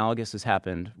 Something analogous has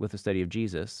happened with the study of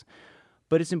Jesus.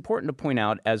 But it's important to point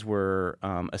out, as we're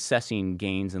assessing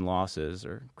gains and losses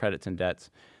or credits and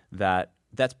debts, that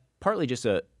that's partly just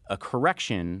a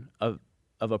correction of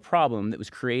a problem that was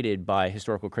created by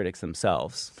historical critics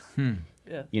themselves.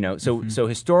 Yeah. So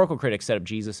historical critics set up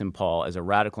Jesus and Paul as a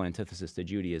radical antithesis to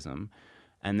Judaism,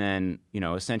 and then,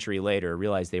 a century later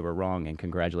realized they were wrong and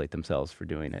congratulate themselves for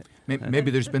doing it.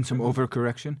 Maybe there's been some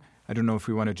overcorrection. I don't know if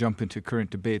we want to jump into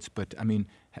current debates, but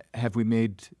have we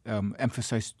made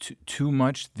emphasized too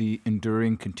much the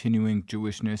enduring, continuing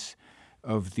Jewishness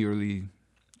of the early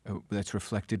that's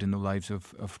reflected in the lives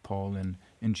of Paul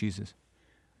and Jesus?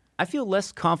 I feel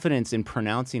less confidence in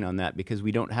pronouncing on that because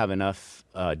we don't have enough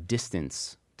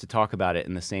distance to talk about it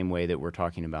in the same way that we're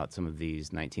talking about some of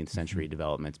these 19th century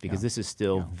developments, because this is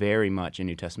still very much in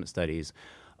New Testament studies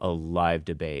a live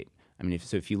debate.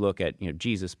 If you look at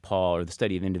Jesus, Paul, or the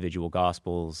study of individual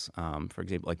Gospels, for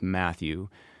example, like Matthew,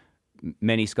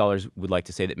 many scholars would like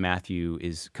to say that Matthew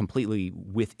is completely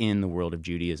within the world of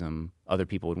Judaism. Other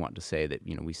people would want to say that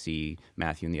we see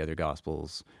Matthew and the other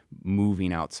Gospels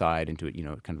moving outside into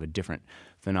kind of a different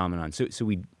phenomenon. So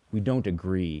we don't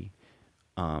agree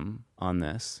on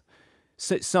this.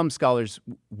 So some scholars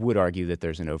would argue that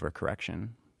there's an overcorrection.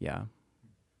 Yeah,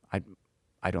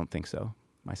 I don't think so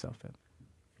myself.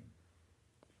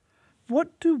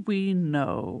 What do we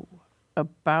know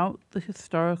about the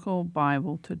historical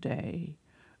Bible today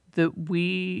that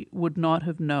we would not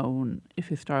have known if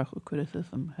historical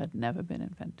criticism had never been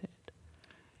invented?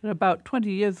 About 20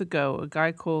 years ago, a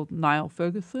guy called Niall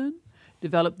Ferguson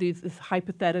developed this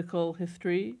hypothetical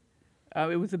history.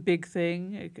 It was a big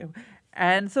thing.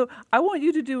 And so I want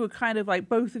you to do a kind of like,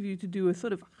 both of you to do a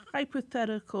sort of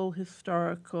hypothetical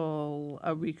historical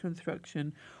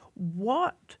reconstruction.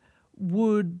 What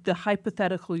would the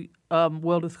hypothetical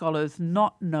world of scholars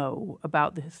not know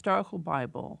about the historical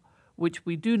Bible, which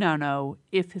we do now know,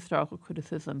 if historical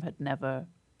criticism had never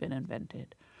been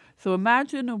invented? So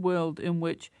imagine a world in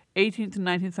which 18th and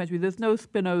 19th century, there's no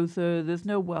Spinoza, there's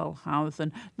no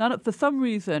Wellhausen. For some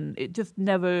reason, it just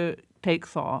never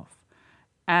takes off.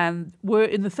 And we're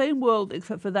in the same world,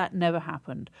 except for that never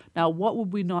happened. Now, what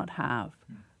would we not have?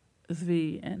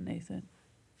 Zvi and Nathan.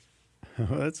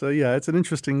 Well, it's an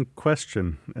interesting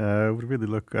question. It would really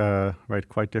look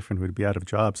quite different. We'd be out of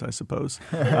jobs, I suppose.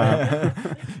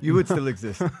 You would still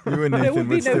exist. You and Nathan there would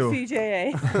be no still.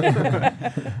 CJA.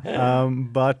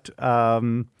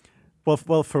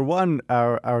 Well, for one,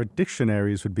 our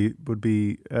dictionaries would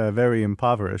be very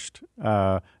impoverished.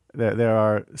 There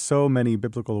are so many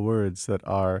biblical words that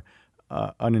are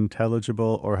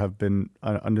unintelligible or have been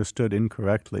understood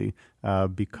incorrectly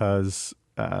because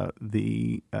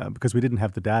we didn't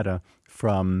have the data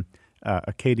from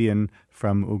Akkadian,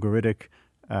 from Ugaritic,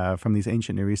 from these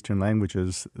ancient Near Eastern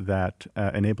languages that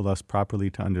enable us properly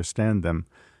to understand them.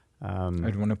 I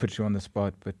don't want to put you on the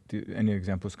spot, but do any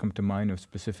examples come to mind of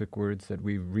specific words that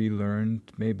we relearned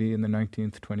maybe in the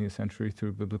 19th, 20th century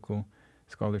through biblical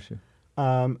scholarship?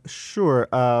 Sure.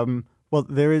 Well,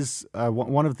 there is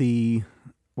one of the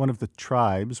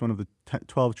tribes, one of the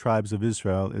 12 tribes of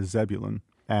Israel is Zebulun,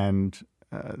 and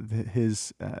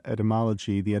his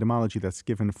etymology, the etymology that's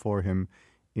given for him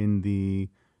in the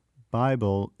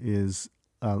Bible is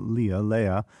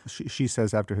Leah. She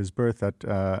says after his birth that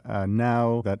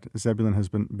now that Zebulun has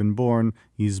been born,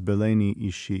 Yizbeleni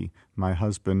Ishi, my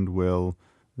husband will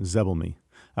zebul me.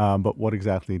 But what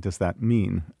exactly does that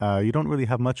mean? You don't really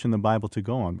have much in the Bible to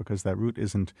go on because that root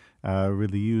isn't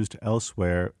really used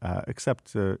elsewhere,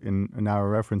 except in our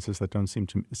references that don't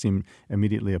seem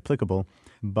immediately applicable.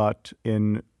 But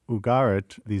in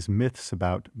Ugarit, these myths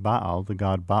about Baal, the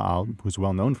god Baal, who's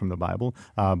well known from the Bible,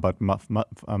 but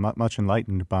much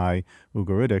enlightened by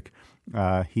Ugaritic,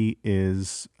 he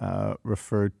is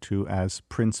referred to as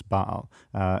Prince Baal,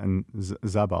 and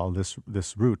Zabal.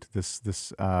 This root,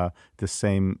 this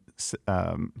same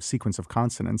sequence of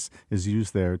consonants is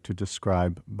used there to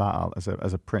describe Baal as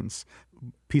a prince.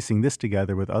 Piecing this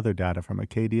together with other data from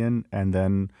Akkadian, and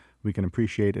then we can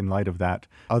appreciate in light of that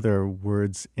other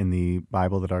words in the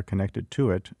Bible that are connected to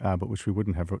it, but which we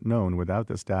wouldn't have known without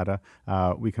this data.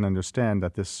 We can understand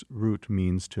that this root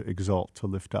means to exalt, to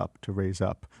lift up, to raise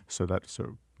up, so that sort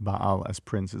of Baal as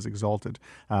prince is exalted.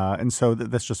 And so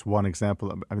that's just one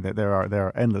example. There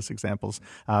are endless examples.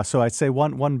 So I'd say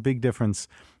one big difference,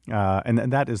 and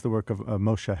that is the work of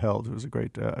Moshe Held, who's a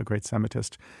great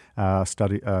Semitist,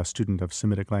 student of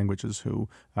Semitic languages, who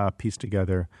pieced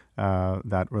together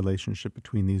that relationship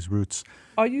between these roots.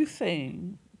 Are you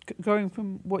saying, going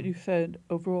from what you said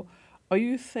overall, are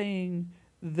you saying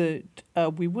that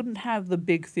we wouldn't have the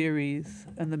big theories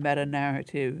and the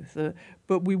meta-narratives,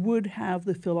 but we would have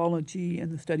the philology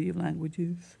and the study of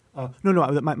languages? No.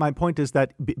 My point is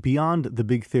that beyond the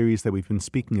big theories that we've been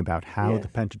speaking about, how the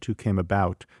Pentateuch came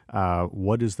about,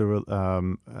 what is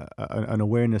an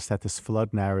awareness that this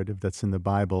flood narrative that's in the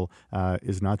Bible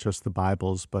is not just the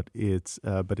Bible's, but it's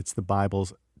the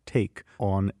Bible's take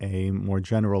on a more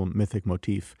general mythic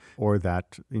motif, or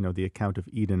that the account of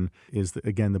Eden is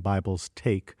again the Bible's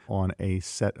take on a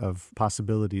set of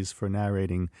possibilities for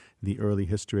narrating the early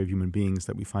history of human beings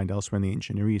that we find elsewhere in the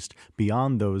ancient Near East.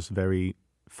 Beyond those very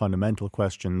fundamental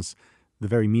questions, the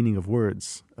very meaning of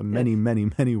words, many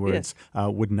words,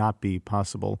 would not be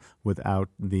possible without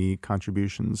the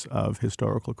contributions of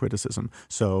historical criticism.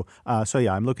 So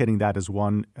I'm looking at that as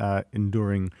one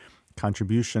enduring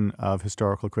contribution of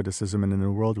historical criticism, and in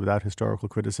a world without historical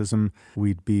criticism,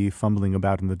 we'd be fumbling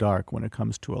about in the dark when it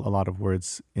comes to a lot of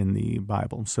words in the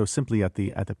Bible. So simply at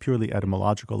the purely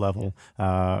etymological level,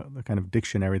 the kind of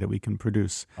dictionary that we can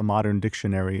produce, a modern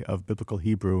dictionary of biblical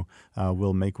Hebrew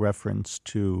will make reference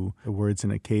to the words in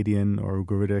Akkadian or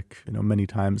Ugaritic, many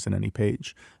times in any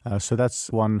page. So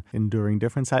that's one enduring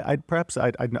difference. I'd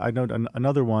note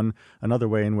another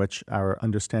way in which our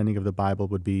understanding of the Bible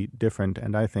would be different,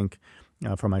 and I think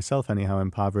for myself anyhow,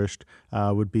 impoverished,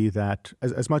 would be that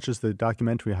as much as the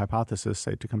documentary hypothesis,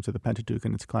 say, to come to the Pentateuch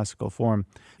in its classical form,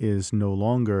 is no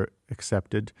longer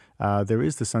accepted, there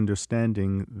is this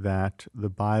understanding that the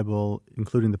Bible,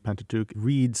 including the Pentateuch,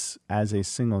 reads as a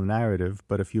single narrative,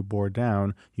 but if you bore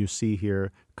down, you see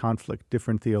here conflict,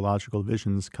 different theological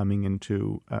visions coming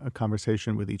into a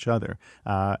conversation with each other.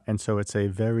 And so it's a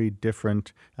very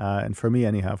different, and for me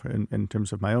anyhow, in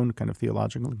terms of my own kind of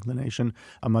theological inclination,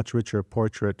 a much richer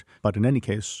portrait, but in any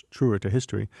case, truer to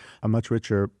history, a much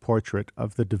richer portrait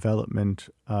of the development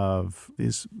of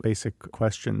these basic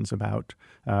questions about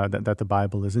that that the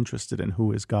Bible is interested in.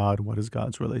 Who is God? What is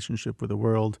God's relationship with the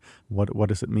world? What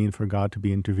does it mean for God to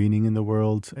be intervening in the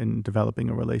world and developing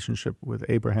a relationship with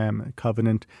Abraham, a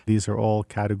covenant? These are all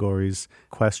categories,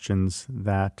 questions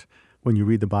that when you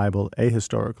read the Bible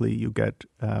ahistorically, you get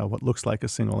what looks like a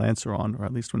single answer on, or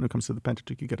at least when it comes to the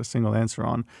Pentateuch, you get a single answer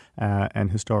on,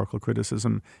 and historical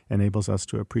criticism enables us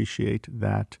to appreciate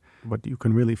that what you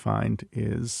can really find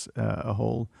is a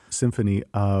whole symphony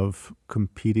of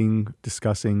competing,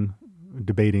 discussing,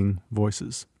 debating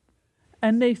voices.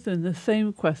 And Nathan, the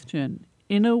same question.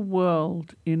 In a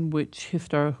world in which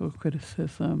historical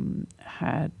criticism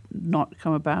had not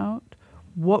come about,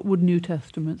 what would New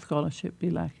Testament scholarship be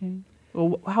lacking?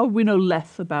 Or how would we know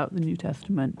less about the New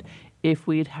Testament if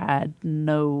we'd had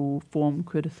no form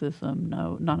criticism,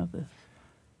 none of this?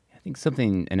 I think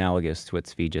something analogous to what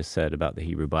Zvi just said about the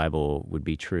Hebrew Bible would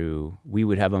be true. We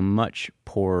would have a much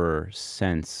poorer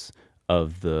sense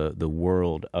of the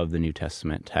world of the New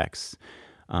Testament texts.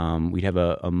 We'd have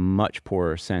a much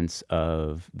poorer sense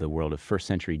of the world of first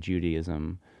century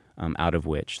Judaism, out of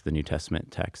which the New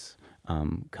Testament texts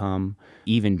come,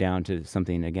 even down to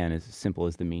something, again, as simple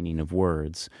as the meaning of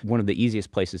words. One of the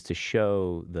easiest places to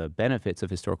show the benefits of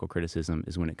historical criticism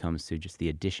is when it comes to just the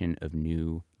addition of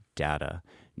new data,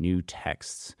 new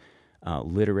texts,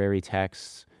 literary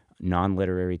texts,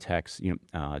 non-literary texts,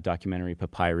 documentary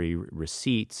papyri,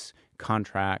 receipts,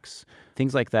 contracts,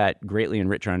 things like that greatly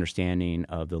enrich our understanding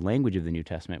of the language of the New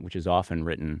Testament, which is often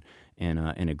written in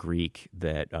a Greek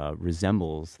that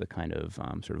resembles the kind of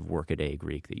sort of workaday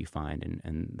Greek that you find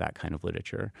in that kind of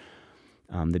literature.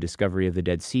 The discovery of the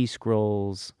Dead Sea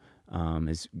Scrolls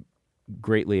has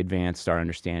greatly advanced our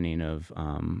understanding of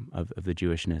the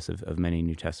Jewishness of many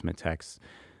New Testament texts.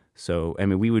 So, I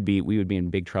mean, we would be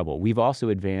in big trouble. We've also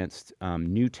advanced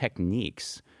new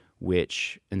techniques,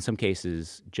 which in some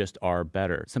cases just are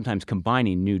better, sometimes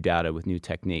combining new data with new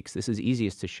techniques. This is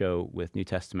easiest to show with New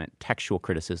Testament textual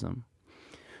criticism,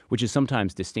 which is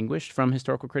sometimes distinguished from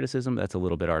historical criticism. That's a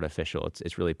little bit artificial.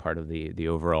 It's really part of the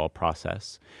overall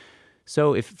process.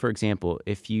 So if, for example,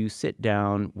 if you sit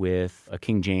down with a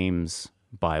King James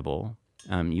Bible,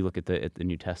 you look at the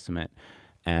New Testament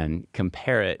and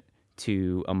compare it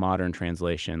to a modern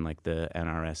translation like the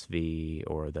NRSV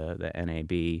or the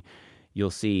NAB, you'll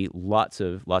see lots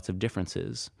of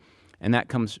differences, and that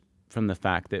comes from the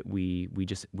fact that we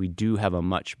do have a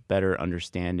much better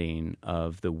understanding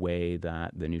of the way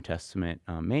that the New Testament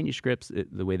manuscripts,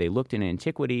 the way they looked in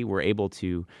antiquity. We're able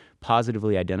to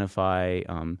positively identify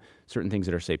certain things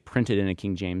that are, say, printed in a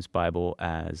King James Bible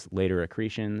as later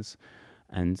accretions,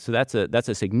 and so that's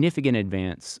a significant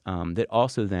advance that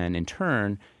also then in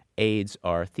turn aids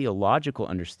our theological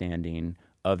understanding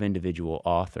of individual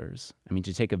authors. I mean,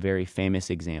 to take a very famous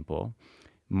example,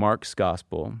 Mark's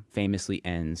gospel famously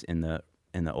ends in the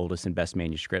oldest and best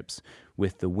manuscripts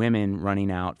with the women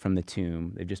running out from the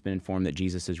tomb. They've just been informed that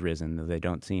Jesus is risen, though they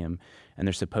don't see him, and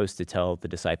they're supposed to tell the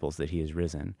disciples that he is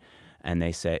risen. And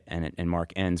they say, and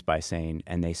Mark ends by saying,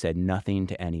 "And they said nothing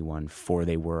to anyone, for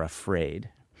they were afraid."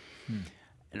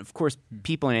 And of course,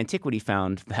 people in antiquity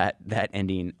found that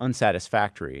ending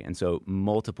unsatisfactory, and so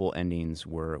multiple endings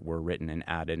were written and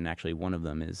added, and actually one of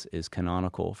them is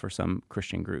canonical for some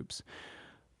Christian groups.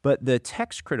 But the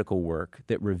text critical work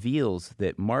that reveals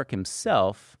that Mark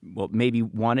himself, well, maybe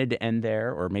wanted to end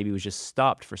there, or maybe was just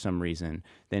stopped for some reason,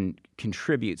 then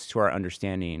contributes to our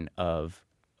understanding of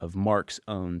Mark's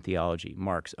own theology,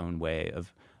 Mark's own way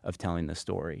of telling the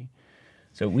story.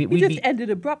 So he just ended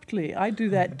abruptly. I do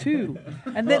that too,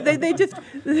 and they just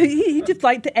he just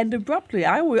like to end abruptly.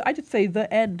 I just say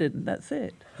the end and that's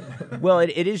it. Well, it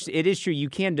is true. You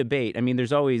can debate. I mean,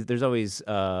 there's always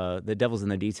the devil's in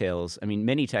the details. I mean,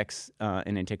 many texts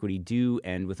in antiquity do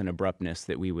end with an abruptness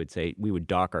that we would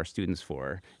dock our students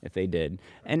for if they did.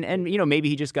 And maybe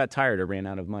he just got tired or ran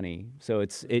out of money. So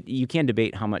you can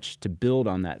debate how much to build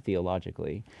on that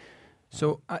theologically.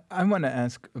 So I want to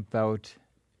ask about.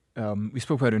 We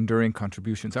spoke about enduring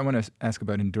contributions. I want to ask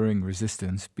about enduring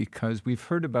resistance, because we've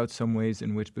heard about some ways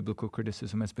in which biblical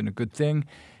criticism has been a good thing,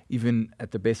 even at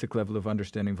the basic level of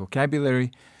understanding vocabulary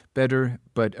better,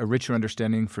 but a richer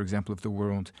understanding, for example, of the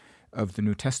world of the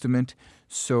New Testament.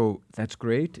 So that's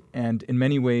great. And in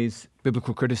many ways,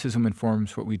 biblical criticism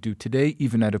informs what we do today,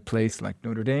 even at a place like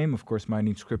Notre Dame. Of course,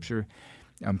 Mining Scripture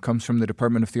comes from the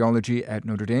Department of Theology at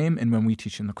Notre Dame. And when we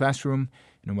teach in the classroom,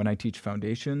 when I teach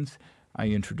foundations, I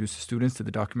introduced the students to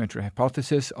the documentary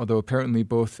hypothesis, although apparently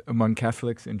both among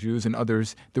Catholics and Jews and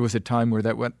others, there was a time where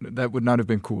that would not have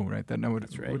been cool, right?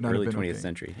 That's right. Would not Early have been 20th okay.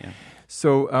 century, yeah.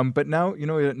 So, but now,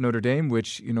 at Notre Dame,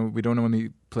 which, we don't only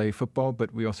play football,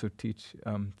 but we also teach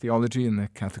theology in the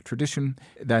Catholic tradition,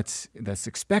 that's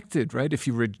expected, right?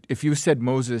 If you said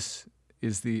Moses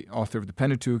is the author of the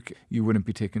Pentateuch, you wouldn't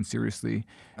be taken seriously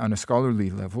on a scholarly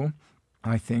level,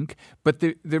 I think. But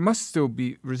there must still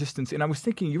be resistance. And I was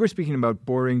thinking, you were speaking about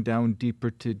boring down deeper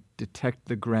to detect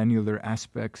the granular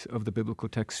aspects of the biblical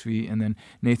text suite. And then,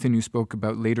 Nathan, you spoke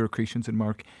about later accretions in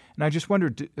Mark. And I just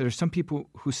wondered, there's some people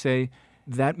who say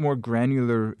that more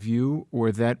granular view,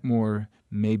 or that more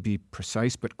maybe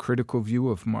precise but critical view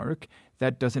of Mark,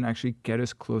 that doesn't actually get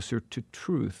us closer to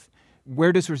truth.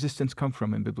 Where does resistance come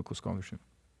from in biblical scholarship?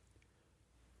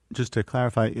 Just to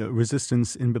clarify,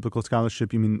 resistance in biblical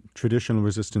scholarship, you mean traditional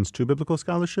resistance to biblical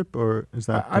scholarship, or is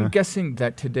that... I'm guessing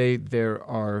that today there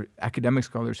are academic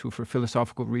scholars who, for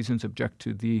philosophical reasons, object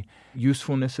to the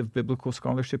usefulness of biblical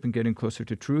scholarship in getting closer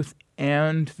to truth,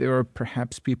 and there are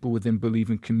perhaps people within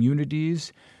believing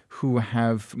communities who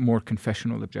have more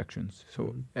confessional objections.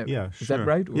 So, is that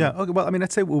right? Or? Yeah, okay, well,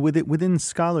 I'd say within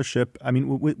scholarship,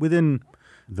 within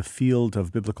the field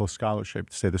of biblical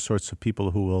scholarship, say the sorts of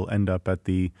people who will end up at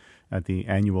the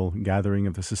annual gathering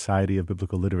of the Society of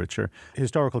Biblical Literature.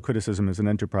 Historical criticism as an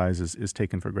enterprise is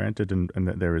taken for granted, and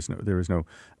there is no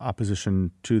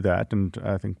opposition to that, and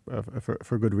I think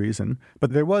for good reason.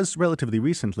 But there was relatively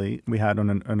recently, we had on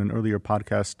an earlier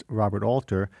podcast, Robert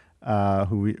Alter,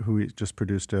 who just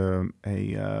produced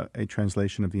a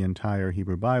translation of the entire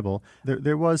Hebrew Bible.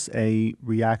 There was a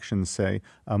reaction, say,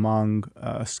 among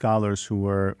scholars who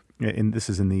were this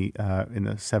is in the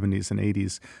 70s and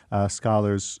 80s,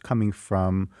 scholars coming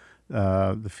from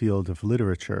the field of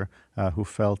literature who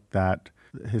felt that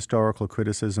historical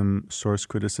criticism, source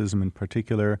criticism in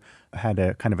particular, had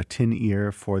a kind of a tin ear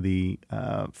for the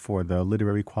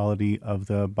literary quality of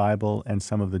the Bible, and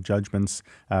some of the judgments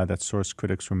that source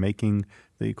critics were making,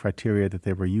 the criteria that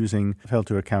they were using, failed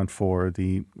to account for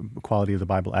the quality of the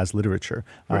Bible as literature.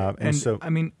 Right.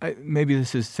 Maybe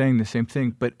this is saying the same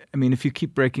thing, but if you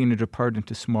keep breaking it apart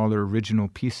into smaller original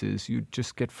pieces, you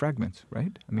just get fragments,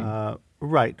 right?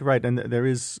 Right, and there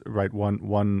is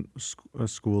one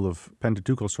school of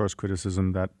Pentateuchal source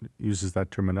criticism that uses that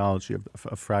terminology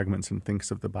of fragments and thinks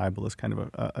of the Bible as kind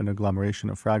of an agglomeration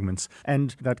of fragments,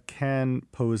 and that can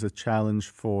pose a challenge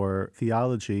for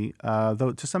theology,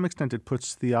 though to some extent it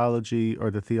puts theology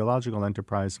or the theological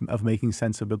enterprise of making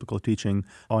sense of biblical teaching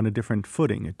on a different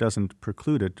footing. It doesn't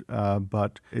preclude it,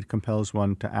 but it compels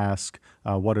one to ask,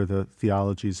 what are the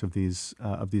theologies of these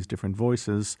different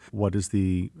voices? What is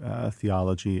the theology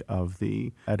of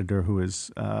the editor who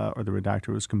is or the redactor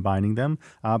who is combining them?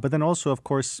 But then also, of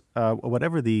course,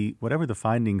 whatever the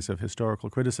findings of historical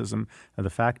criticism, the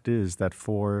fact is that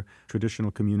for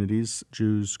traditional communities,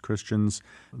 Jews, Christians,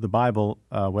 the Bible,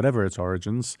 whatever its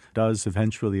origins, does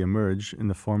eventually emerge in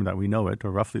the form that we know it,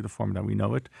 or roughly the form that we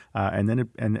know it, and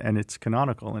then it's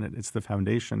canonical, and it's the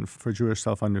foundation for Jewish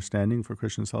self-understanding, for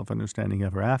Christian self-understanding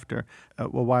ever after.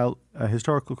 While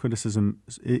historical criticism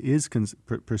is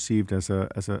perceived as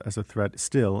a threat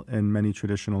still in many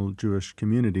traditional Jewish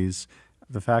communities,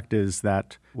 the fact is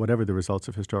that whatever the results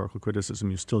of historical criticism,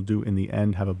 you still do in the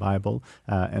end have a Bible.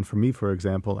 And for me, for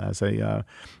example, as a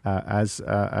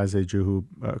Jew who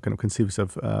kind of conceives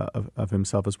of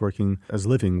himself as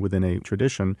living within a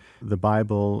tradition, the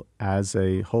Bible as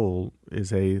a whole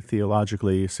is a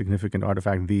theologically significant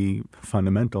artifact, the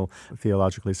fundamental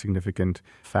theologically significant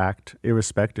fact,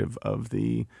 irrespective of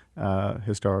the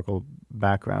historical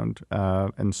background.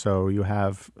 And so you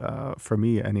have, for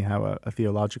me anyhow, a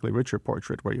theologically richer portrait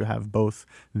where you have both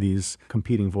these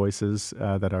competing voices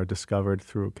that are discovered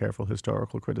through careful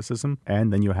historical criticism,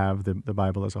 and then you have the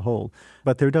Bible as a whole.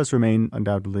 But there does remain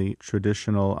undoubtedly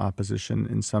traditional opposition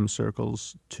in some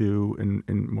circles in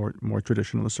more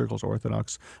traditionalist circles,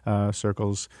 Orthodox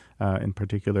circles in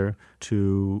particular,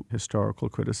 to historical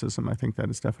criticism. I think that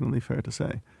is definitely fair to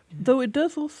say. Though it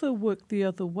does also work the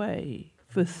other way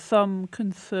for some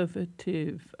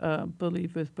conservative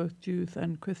believers, both Jews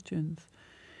and Christians,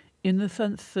 in the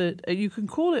sense that you can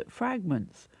call it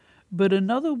fragments, but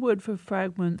another word for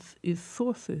fragments is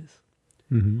sources.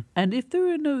 Mm-hmm. And if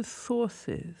there are no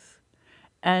sources,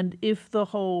 and if the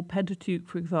whole Pentateuch,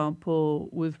 for example,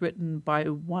 was written by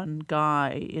one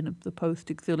guy in the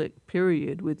post-exilic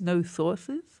period with no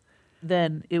sources,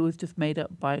 then it was just made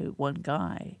up by one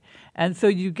guy. And so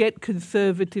you get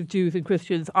conservative Jews and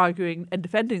Christians arguing and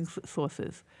defending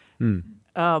sources.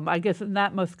 I guess, and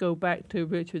that must go back to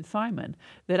Richard Simon,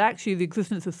 that actually the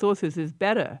existence of sources is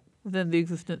better than the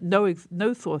existence, no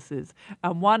sources.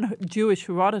 And one Jewish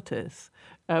Herodotus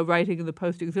writing in the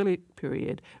post-exilic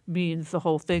period means the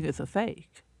whole thing is a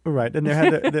fake. Right, and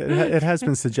it has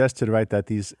been suggested, right, that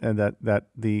that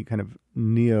the kind of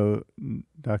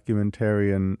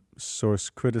neo-documentarian source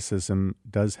criticism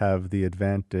does have the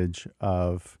advantage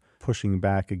of pushing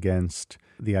back against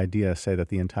the idea, say, that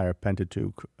the entire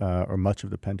Pentateuch or much of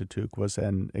the Pentateuch was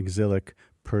an exilic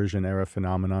Persian-era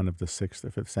phenomenon of the 6th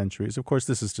or 5th centuries. Of course,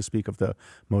 this is to speak of the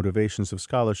motivations of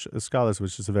scholars,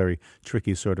 which is a very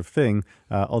tricky sort of thing.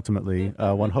 Ultimately,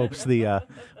 one hopes the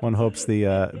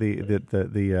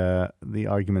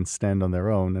arguments stand on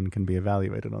their own and can be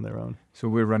evaluated on their own. So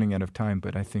we're running out of time,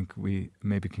 but I think we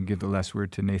maybe can give the last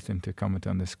word to Nathan to comment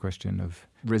on this question of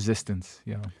resistance.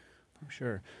 Yeah,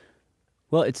 sure.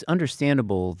 Well, it's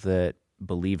understandable that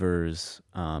believers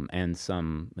and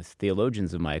some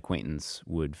theologians of my acquaintance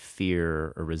would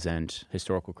fear or resent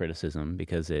historical criticism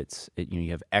because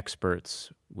you have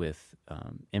experts with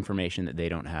information that they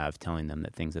don't have telling them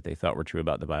that things that they thought were true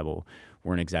about the Bible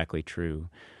weren't exactly true.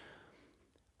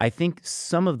 I think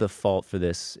some of the fault for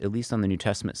this, at least on the New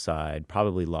Testament side,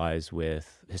 probably lies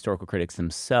with historical critics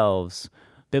themselves.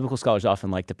 Biblical scholars often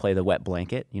like to play the wet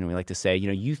blanket. We like to say,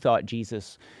 you thought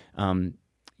Jesus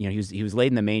he was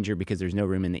laid in the manger because there's no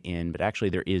room in the inn, but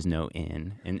actually there is no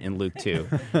inn in Luke 2.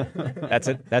 That's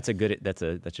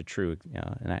a true,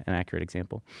 an accurate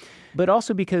example. But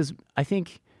also because I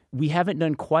think we haven't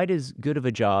done quite as good of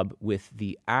a job with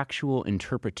the actual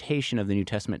interpretation of the New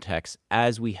Testament text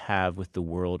as we have with the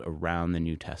world around the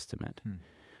New Testament.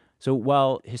 So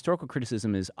while historical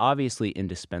criticism is obviously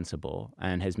indispensable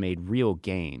and has made real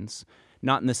gains,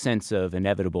 not in the sense of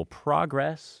inevitable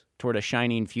progress toward a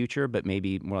shining future, but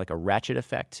maybe more like a ratchet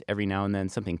effect. Every now and then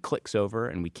something clicks over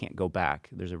and we can't go back.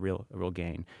 There's a real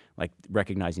gain, like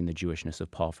recognizing the Jewishness of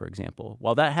Paul, for example.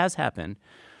 While that has happened,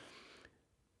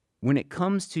 when it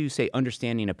comes to, say,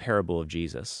 understanding a parable of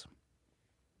Jesus,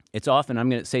 it's often, I'm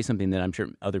going to say something that I'm sure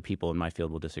other people in my field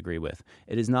will disagree with.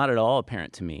 It is not at all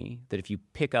apparent to me that if you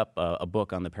pick up a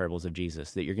book on the parables of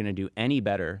Jesus, that you're going to do any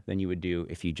better than you would do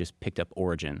if you just picked up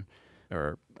Origen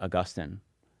or Augustine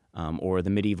or the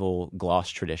medieval gloss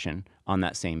tradition on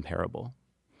that same parable.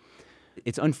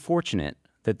 It's unfortunate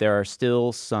that there are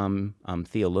still some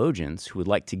theologians who would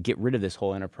like to get rid of this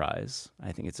whole enterprise.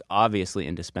 I think it's obviously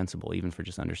indispensable, even for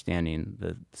just understanding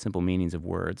the simple meanings of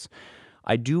words.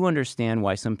 I do understand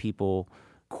why some people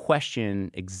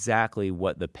question exactly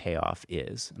what the payoff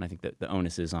is, and I think that the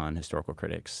onus is on historical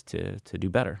critics to do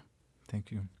better.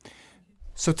 Thank you.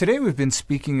 So today we've been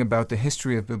speaking about the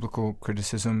history of biblical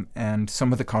criticism and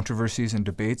some of the controversies and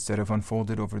debates that have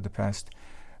unfolded over the past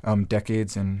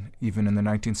decades and even in the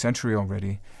 19th century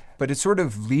already. But it sort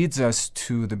of leads us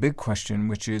to the big question,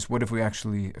 which is, what have we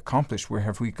actually accomplished? Where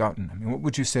have we gotten? I mean, what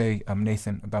would you say,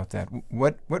 Nathan, about that?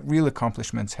 What real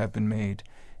accomplishments have been made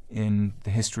in the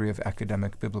history of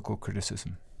academic biblical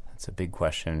criticism? That's a big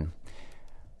question.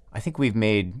 I think we've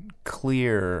made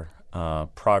clear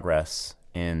progress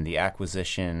in the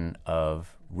acquisition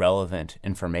of relevant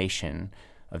information,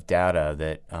 of data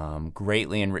that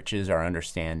greatly enriches our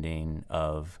understanding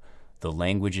of the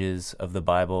languages of the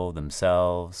Bible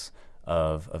themselves,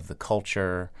 of the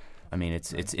culture. I mean,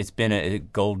 it's been a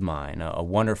gold mine, a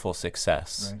wonderful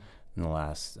success in the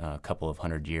last couple of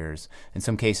hundred years. In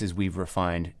some cases, we've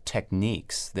refined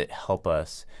techniques that help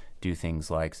us do things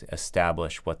like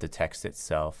establish what the text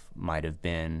itself might have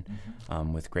been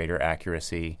with greater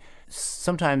accuracy.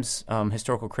 Sometimes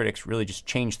historical critics really just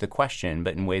change the question,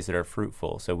 but in ways that are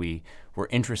fruitful. So we're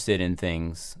interested in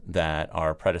things that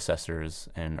our predecessors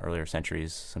in earlier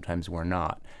centuries sometimes were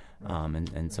not.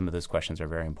 And some of those questions are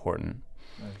very important.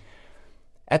 Right.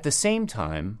 At the same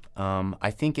time, I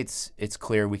think it's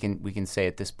clear we can say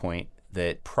at this point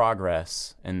that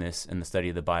progress in the study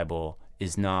of the Bible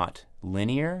is not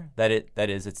linear. That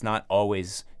is, it's not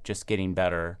always just getting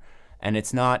better, and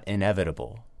it's not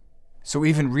inevitable. So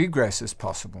even regress is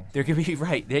possible. There could be,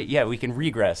 right. Yeah, we can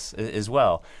regress as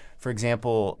well. For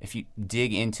example, if you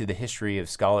dig into the history of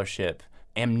scholarship,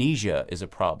 amnesia is a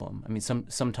problem. I mean,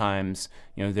 sometimes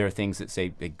there are things that, say,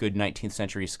 good 19th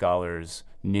century scholars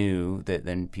knew that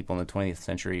then people in the 20th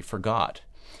century forgot.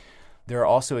 There are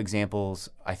also examples,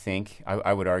 I think,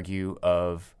 I would argue,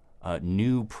 of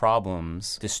new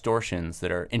problems, distortions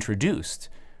that are introduced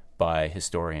by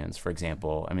historians, for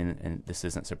example. I mean, and this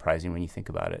isn't surprising when you think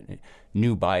about it,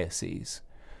 new biases.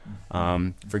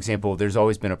 For example, there's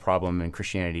always been a problem in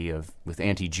Christianity with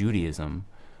anti-Judaism,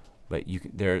 But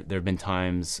there have been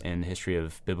times in the history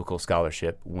of biblical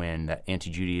scholarship when that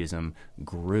anti-Judaism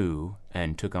grew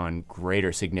and took on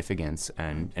greater significance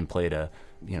and played a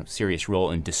serious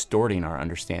role in distorting our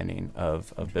understanding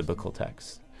of biblical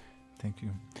texts. Thank you.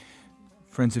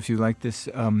 Friends, if you like this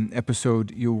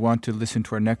episode, you'll want to listen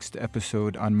to our next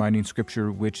episode on Mining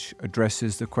Scripture, which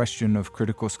addresses the question of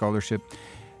critical scholarship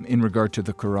in regard to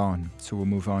the Quran. So we'll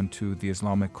move on to the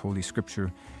Islamic Holy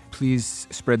Scripture. Please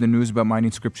spread the news about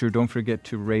Mining Scripture. Don't forget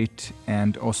to rate,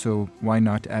 and also, why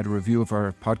not add a review of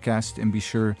our podcast, and be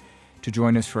sure to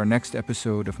join us for our next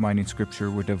episode of Mining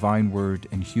Scripture, where divine word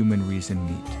and human reason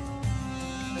meet.